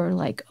people who are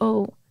like,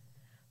 oh,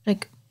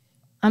 like,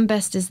 I'm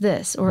best as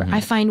this, or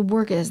I find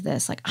work as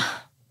this. Like,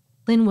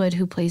 Linwood,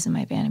 who plays in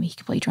my band, I mean, he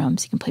can play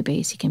drums, he can play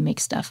bass, he can make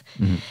stuff.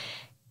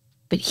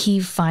 But he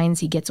finds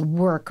he gets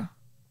work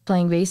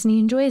playing bass and he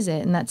enjoys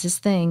it, and that's his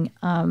thing.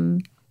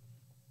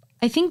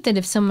 I think that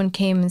if someone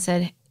came and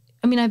said,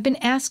 I mean, I've been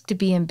asked to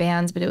be in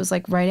bands, but it was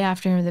like right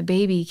after the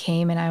baby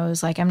came, and I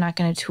was like, I'm not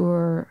going to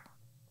tour,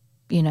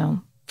 you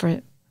know,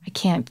 I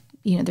can't,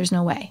 you know, there's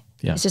no way.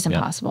 Yeah, it's just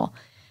impossible.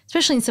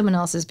 Especially in someone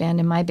else's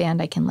band. In my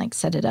band, I can like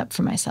set it up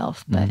for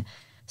myself. But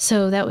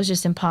so that was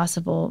just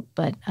impossible.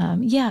 But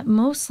yeah,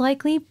 most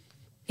likely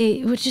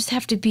it would just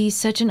have to be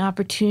such an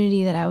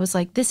opportunity that I was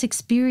like, this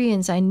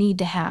experience I need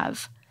to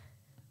have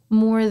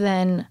more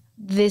than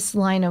this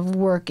line of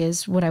work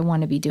is what I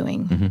want to be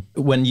doing.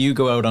 When you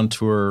go out on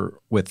tour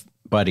with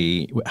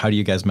Buddy, how do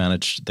you guys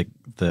manage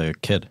the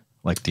kid?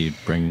 Like, do you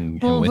bring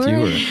him with you?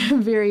 We're in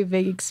a very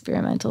big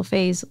experimental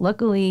phase.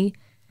 Luckily,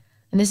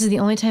 and this is the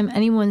only time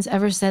anyone's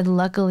ever said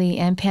luckily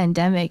and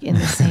pandemic in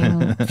the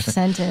same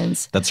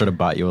sentence. That sort of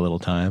bought you a little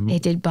time?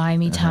 It did buy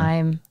me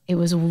time. It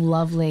was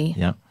lovely.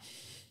 Yeah.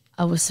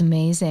 It was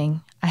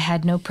amazing. I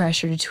had no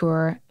pressure to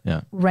tour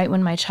right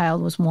when my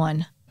child was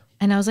 1.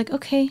 And I was like,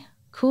 okay,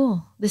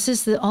 cool. This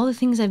is all the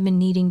things I've been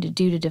needing to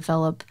do to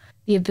develop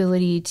the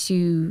ability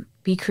to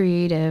be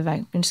creative.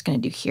 I'm just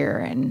going to do here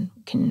and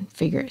can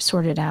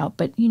sort it out.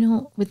 But, you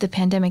know, with the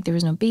pandemic, there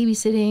was no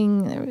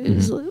babysitting.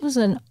 It was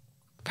a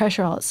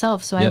pressure all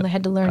itself. So I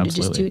had to learn to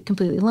just do it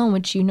completely alone,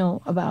 which you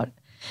know about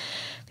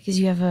because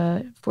you have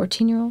a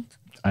 14-year-old?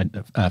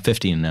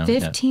 15 now.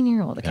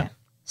 15-year-old, okay. Yeah.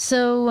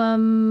 So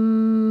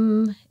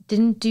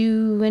didn't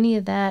do any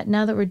of that.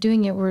 Now that we're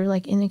doing it, we're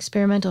like in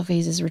experimental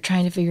phases. We're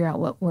trying to figure out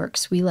what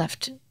works. We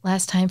left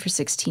last time for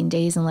 16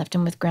 days and left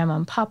him with Grandma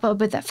and Papa,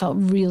 but that felt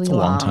really long.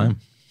 A long time.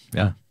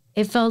 Yeah.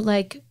 It felt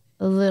like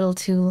a little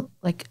too,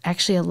 like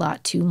actually a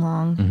lot too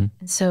long.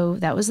 And so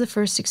that was the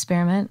first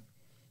experiment.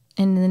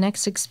 And the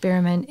next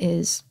experiment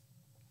is,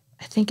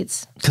 I think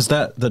it's... Because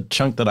the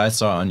chunk that I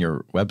saw on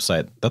your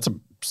website, that's a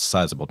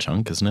sizable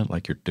chunk, isn't it?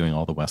 Like you're doing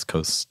all the West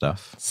Coast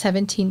stuff.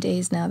 17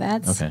 days now.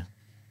 That's... Okay.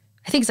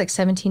 I think it's like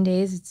 17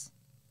 days.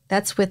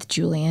 That's with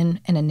Julian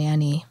and a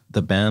nanny.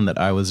 The band that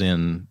I was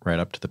in right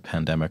up to the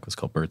pandemic was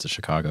called Birds of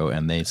Chicago,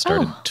 and they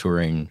started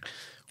touring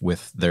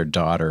with their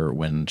daughter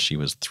when she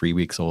was 3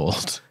 weeks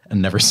old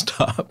and never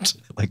stopped.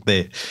 Like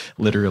they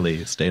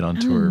literally stayed on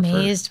tour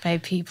amazed by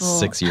people.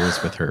 6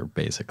 years with her,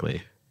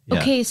 basically. Yeah.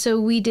 Okay, so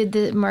we did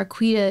the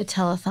Marquita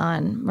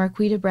telethon,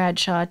 Marquita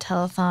Bradshaw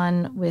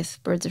telethon with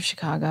Birds of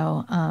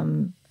Chicago.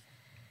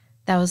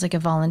 That was like a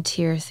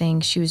volunteer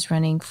thing. She was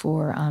running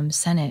for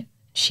Senate.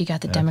 She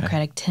got the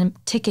Democratic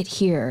ticket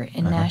here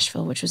in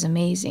Nashville, which was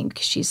amazing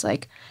because she's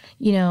like,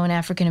 you know, an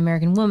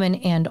African-American woman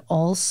and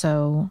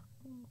also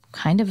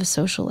kind of a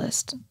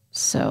socialist.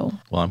 So,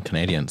 well, I'm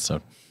Canadian,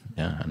 so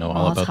yeah, I know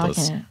all about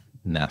those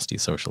nasty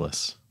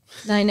socialists.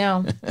 I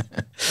know.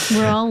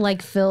 We're all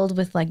like filled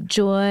with like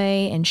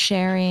joy and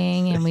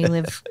sharing, and we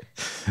live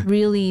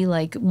really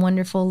like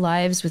wonderful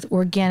lives with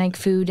organic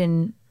food,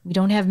 and we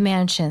don't have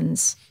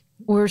mansions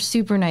or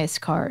super nice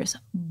cars,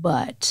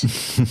 but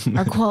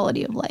our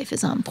quality of life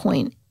is on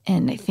point.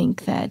 And I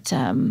think that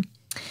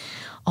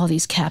all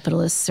these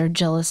capitalists are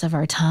jealous of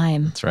our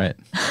time. That's right.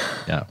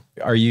 Yeah.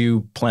 Are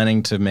you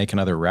planning to make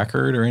another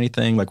record or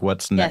anything? Like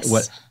what's next?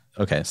 Yes.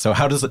 Okay. So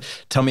how does it,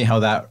 tell me how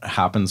that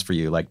happens for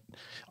you? Like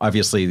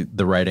obviously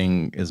the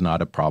writing is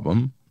not a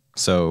problem.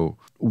 So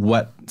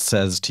what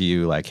says to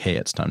you like, hey,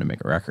 it's time to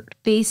make a record?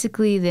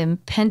 Basically the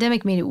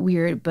pandemic made it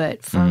weird,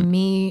 but for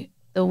me,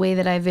 the way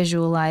that I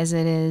visualize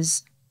it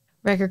is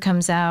record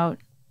comes out,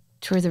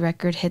 tour the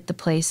record, hit the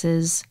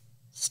places,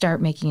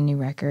 start making a new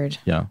record.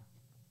 Yeah.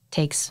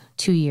 Takes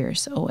 2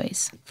 years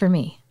always for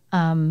me.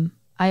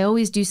 I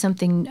always do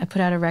something. I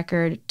put out a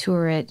record,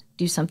 tour it,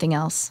 do something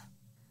else.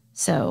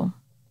 So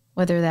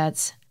whether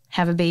that's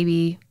have a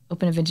baby,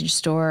 open a vintage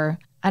store,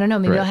 I don't know,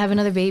 maybe I'll have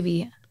another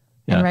baby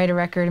and write a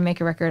record and make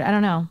a record. I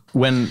don't know.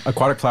 When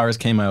Aquatic Flowers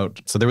came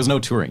out, so there was no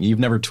touring. You've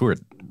never toured,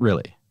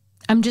 really?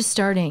 I'm just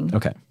starting.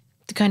 Okay.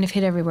 To kind of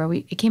hit everywhere.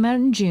 It came out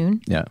in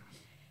June. Yeah.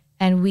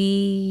 And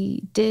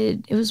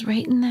it was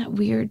right in that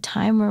weird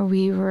time where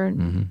we were,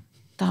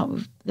 thought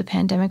the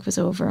pandemic was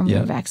over and we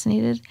were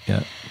vaccinated.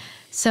 Yeah.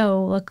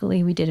 So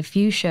luckily we did a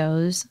few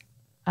shows.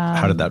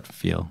 How did that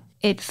feel?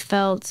 It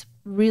felt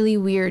really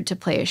weird to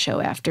play a show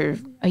after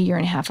a year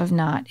and a half of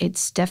not.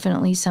 It's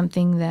definitely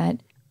something that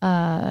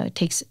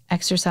takes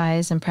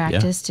exercise and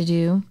practice to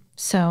do.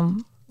 So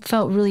it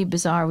felt really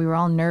bizarre. We were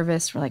all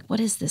nervous. We're like, what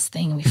is this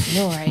thing we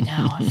feel right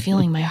now? I'm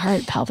feeling my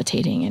heart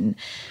palpitating and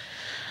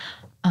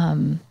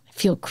I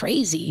feel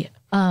crazy.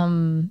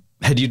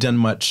 Had you done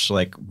much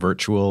like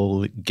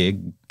virtual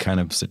gig kind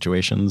of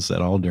situations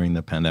at all during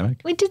the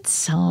pandemic? We did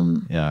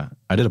some. Yeah.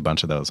 I did a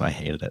bunch of those. I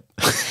hated it.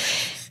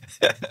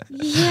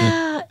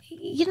 Yeah.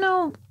 You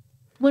know,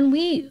 when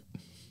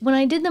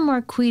I did the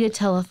Marquita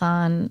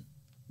telethon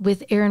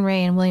with Aaron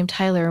Ray and William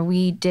Tyler,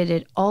 we did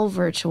it all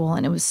virtual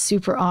and it was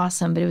super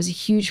awesome, but it was a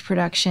huge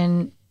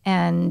production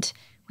and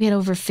we had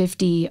over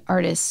 50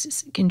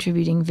 artists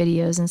contributing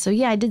videos. And so,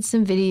 yeah, I did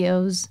some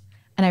videos.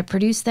 And I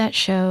produced that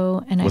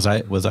show. And was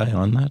I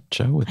on that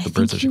show with the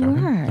Birds of Chicago?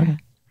 You were. Okay.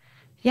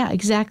 Yeah,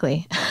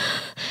 exactly.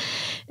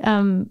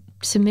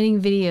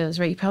 Submitting videos,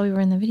 right? You probably were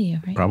in the video,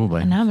 right?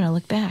 Probably. And now I'm going to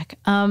look back.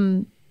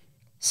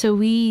 So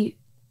we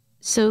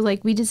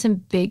did some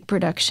big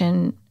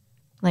production,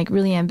 like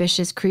really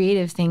ambitious,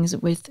 creative things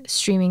with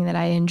streaming that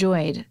I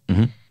enjoyed.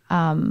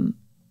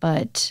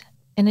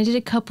 And I did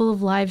a couple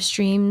of live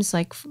streams,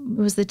 like it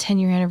was the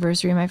 10-year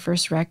anniversary of my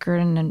first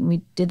record, and then we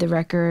did the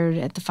record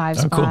at the 5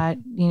 spot.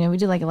 Cool. You know, we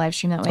did like a live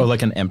stream that way. Oh,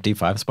 like an empty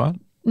 5 spot?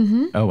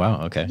 Mm-hmm. Oh,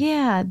 wow. Okay.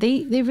 Yeah,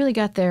 they really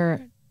got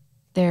their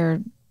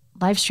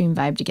live stream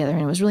vibe together,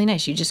 and it was really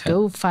nice. You just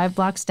go 5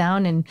 blocks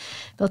down, and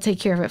they'll take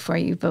care of it for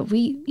you. But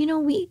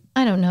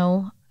I don't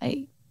know.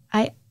 I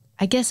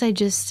guess I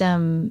just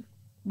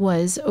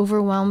was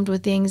overwhelmed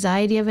with the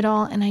anxiety of it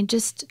all, and I'm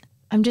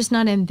just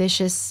not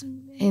ambitious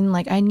in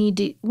like, I need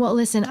to, well,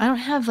 listen, I don't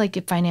have like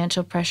a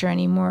financial pressure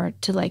anymore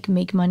to like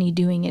make money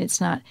doing it. It's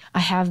not, I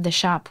have the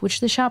shop, which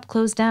the shop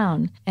closed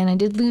down and I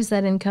did lose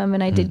that income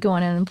and I did go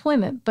on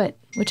unemployment, but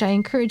which I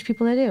encourage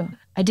people to do.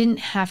 I didn't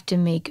have to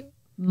make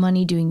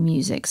money doing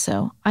music.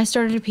 So I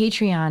started a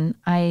Patreon.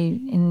 I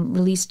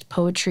released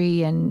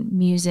poetry and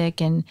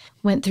music and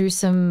went through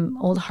some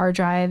old hard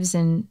drives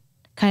and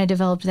kind of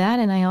developed that.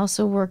 And I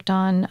also worked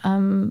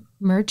on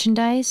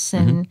merchandise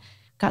and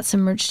got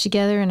some merch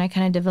together, and I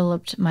kind of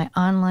developed my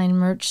online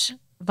merch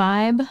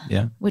vibe,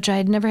 which I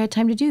had never had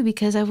time to do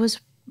because I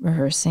was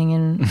rehearsing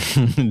and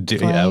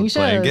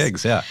playing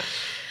gigs,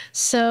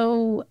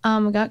 So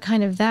got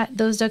kind of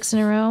those ducks in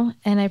a row,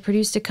 and I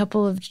produced a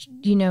couple of,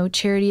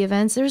 charity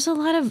events.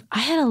 I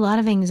had a lot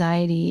of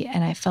anxiety,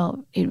 and I felt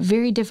it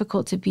very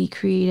difficult to be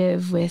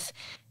creative with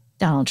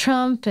Donald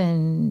Trump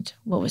and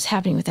what was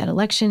happening with that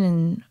election.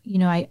 And,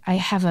 I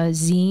have a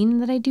zine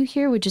that I do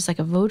here, which is like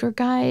a voter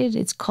guide.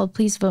 It's called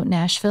Please Vote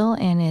Nashville.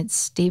 And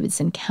it's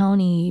Davidson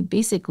County,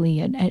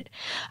 basically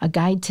a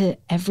guide to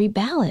every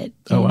ballot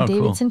in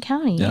Davidson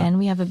County. Yeah. And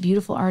we have a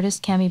beautiful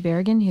artist, Cami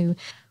Berrigan, who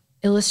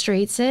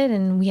illustrates it.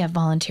 And we have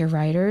volunteer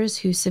writers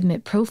who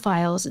submit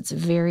profiles. It's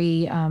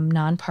very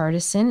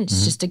nonpartisan.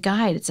 It's just a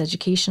guide. It's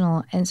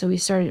educational. And so we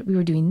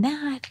were doing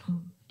that.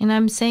 And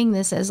I'm saying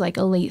this as like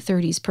a late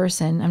 30s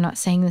person. I'm not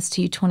saying this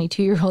to you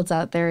 22-year-olds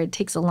out there. It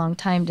takes a long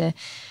time to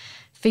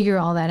figure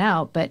all that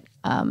out. But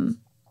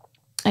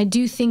I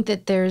do think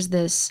that there's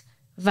this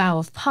vow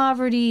of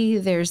poverty.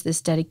 There's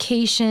this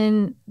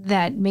dedication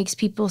that makes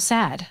people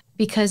sad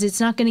because it's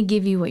not going to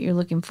give you what you're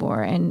looking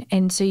for.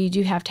 And so you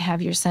do have to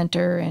have your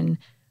center and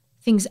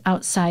things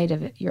outside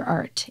of it, your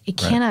art. It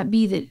cannot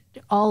be that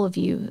all of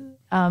you,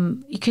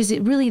 because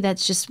it really,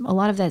 that's just, a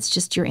lot of that's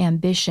just your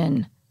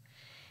ambition.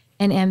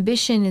 And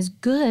ambition is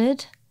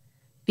good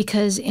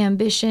because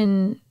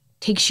ambition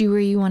takes you where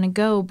you want to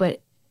go.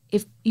 But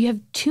if you have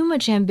too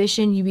much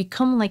ambition, you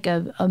become like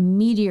a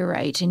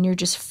meteorite and you're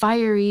just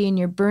fiery and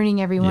you're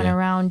burning everyone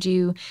around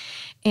you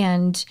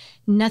and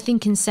nothing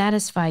can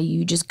satisfy you.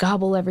 You just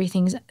gobble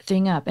everything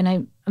up.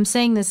 And I'm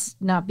saying this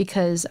not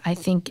because I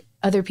think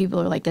other people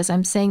are like this.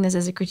 I'm saying this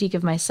as a critique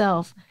of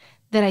myself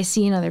that I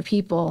see in other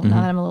people now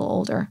that I'm a little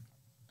older.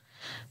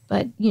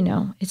 But, you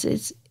know,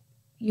 it's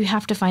you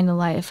have to find a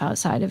life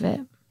outside of it.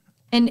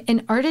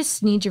 And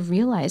artists need to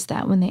realize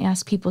that when they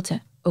ask people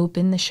to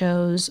open the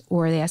shows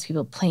or they ask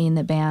people to play in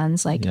the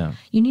bands, like,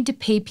 you need to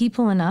pay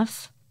people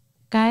enough.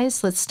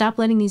 Guys, let's stop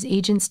letting these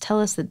agents tell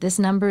us that this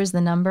number is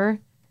the number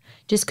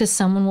just because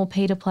someone will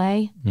pay to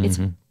play.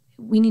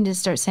 We need to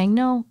start saying,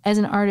 no, as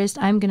an artist,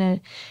 I'm going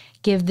to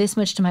give this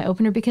much to my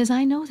opener because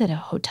I know that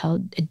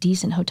a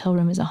decent hotel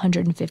room is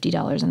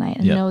 $150 a night.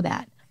 I know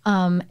that.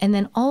 And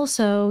then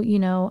also, you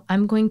know,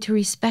 I'm going to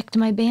respect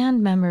my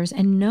band members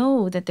and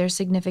know that their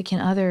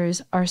significant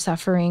others are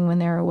suffering when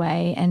they're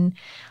away. And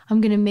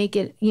I'm going to make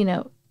it, you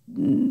know,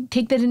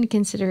 take that into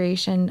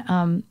consideration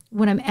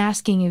when I'm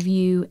asking of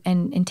you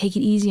and take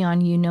it easy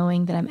on you,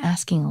 knowing that I'm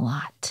asking a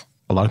lot.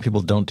 A lot of people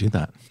don't do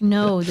that.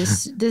 No,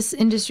 this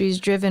industry is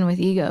driven with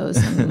egos.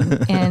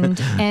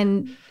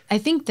 And I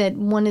think that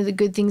one of the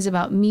good things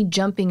about me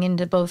jumping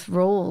into both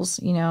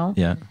roles, you know,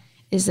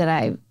 is that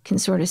I can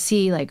sort of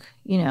see, like,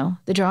 you know,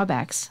 the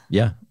drawbacks.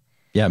 Yeah,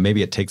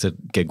 maybe it takes a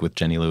gig with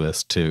Jenny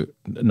Lewis to,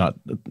 not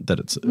that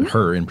it's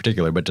her in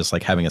particular, but just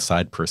like having a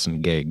side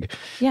person gig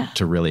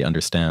to really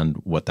understand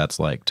what that's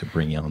like to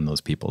bring on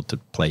those people to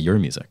play your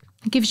music.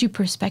 It gives you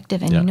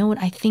perspective. And you know what?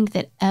 I think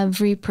that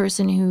every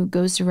person who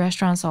goes to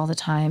restaurants all the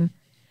time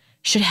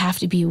should have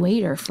to be a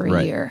waiter for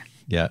a year.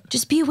 Yeah.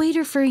 Just be a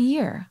waiter for a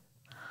year.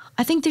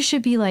 I think there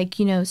should be, like,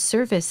 you know,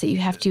 service that you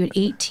have to at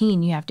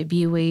 18. You have to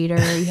be a waiter.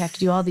 You have to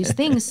do all these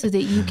things so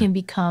that you can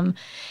become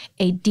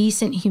a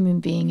decent human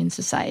being in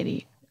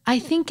society. I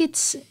think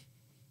it's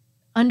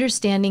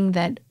understanding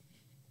that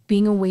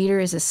being a waiter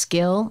is a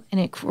skill and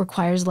it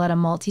requires a lot of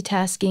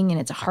multitasking and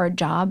it's a hard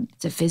job.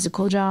 It's a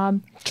physical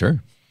job.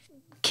 Sure.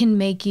 Can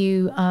make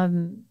you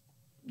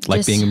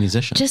like being a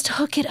musician. Just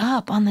hook it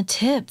up on the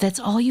tip. That's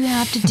all you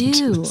have to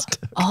do.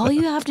 All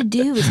you have to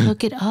do is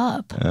hook it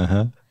up.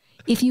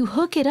 If you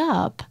hook it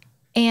up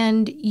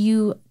and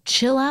you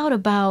chill out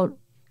about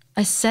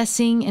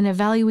assessing and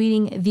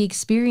evaluating the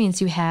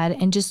experience you had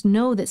and just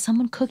know that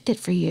someone cooked it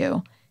for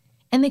you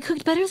and they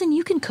cooked better than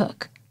you can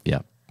cook. Yeah,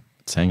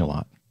 it's saying a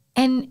lot.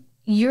 And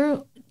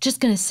you're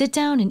just going to sit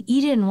down and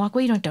eat it and walk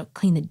away. You don't have to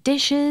clean the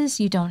dishes.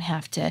 You didn't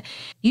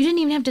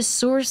even have to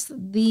source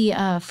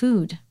the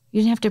food.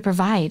 You didn't have to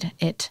provide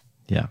it.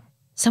 Yeah.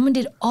 Someone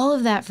did all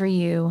of that for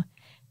you.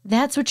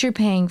 That's what you're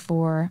paying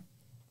for.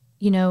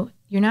 You know,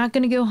 you're not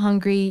going to go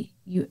hungry.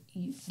 You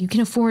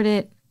can afford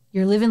it.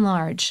 You're living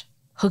large.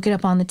 Hook it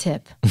up on the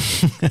tip.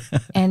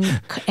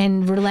 and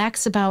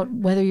relax about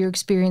whether your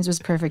experience was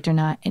perfect or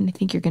not. And I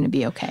think you're going to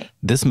be okay.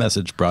 This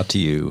message brought to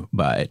you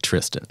by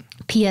Tristen.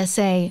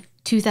 PSA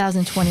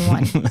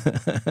 2021.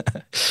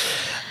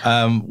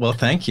 Well,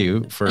 thank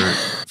you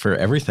for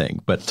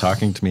everything, but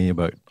talking to me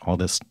about all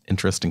this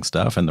interesting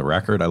stuff and the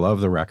record. I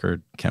love the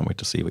record. Can't wait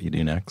to see what you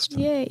do next.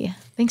 Yay.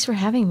 Thanks for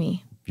having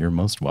me. You're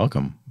most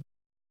welcome.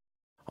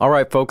 All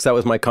right, folks, that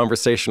was my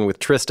conversation with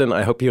Tristen.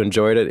 I hope you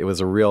enjoyed it. It was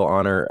a real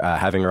honor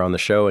having her on the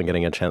show and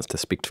getting a chance to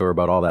speak to her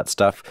about all that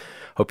stuff.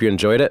 Hope you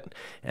enjoyed it,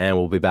 and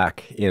we'll be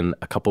back in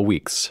a couple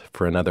weeks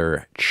for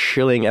another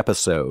chilling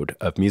episode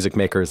of Music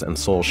Makers and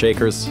Soul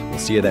Shakers. We'll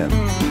see you then.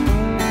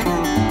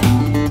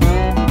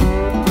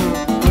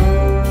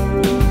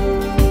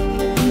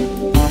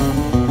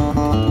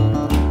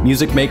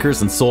 Music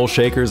Makers and Soul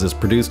Shakers is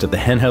produced at the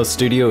Hen House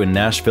Studio in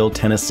Nashville,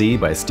 Tennessee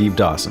by Steve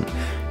Dawson.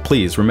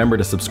 Please remember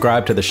to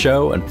subscribe to the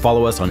show and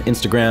follow us on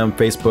Instagram,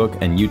 Facebook,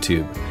 and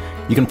YouTube.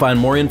 You can find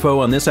more info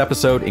on this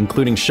episode,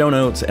 including show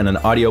notes and an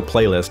audio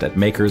playlist at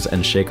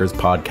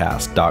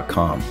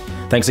makersandshakerspodcast.com.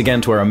 Thanks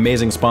again to our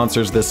amazing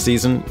sponsors this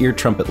season, Ear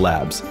Trumpet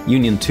Labs,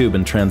 Union Tube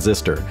and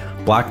Transistor,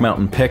 Black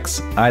Mountain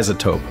Picks,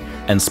 Isotope,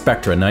 and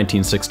Spectra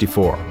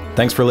 1964.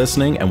 Thanks for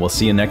listening, and we'll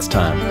see you next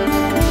time.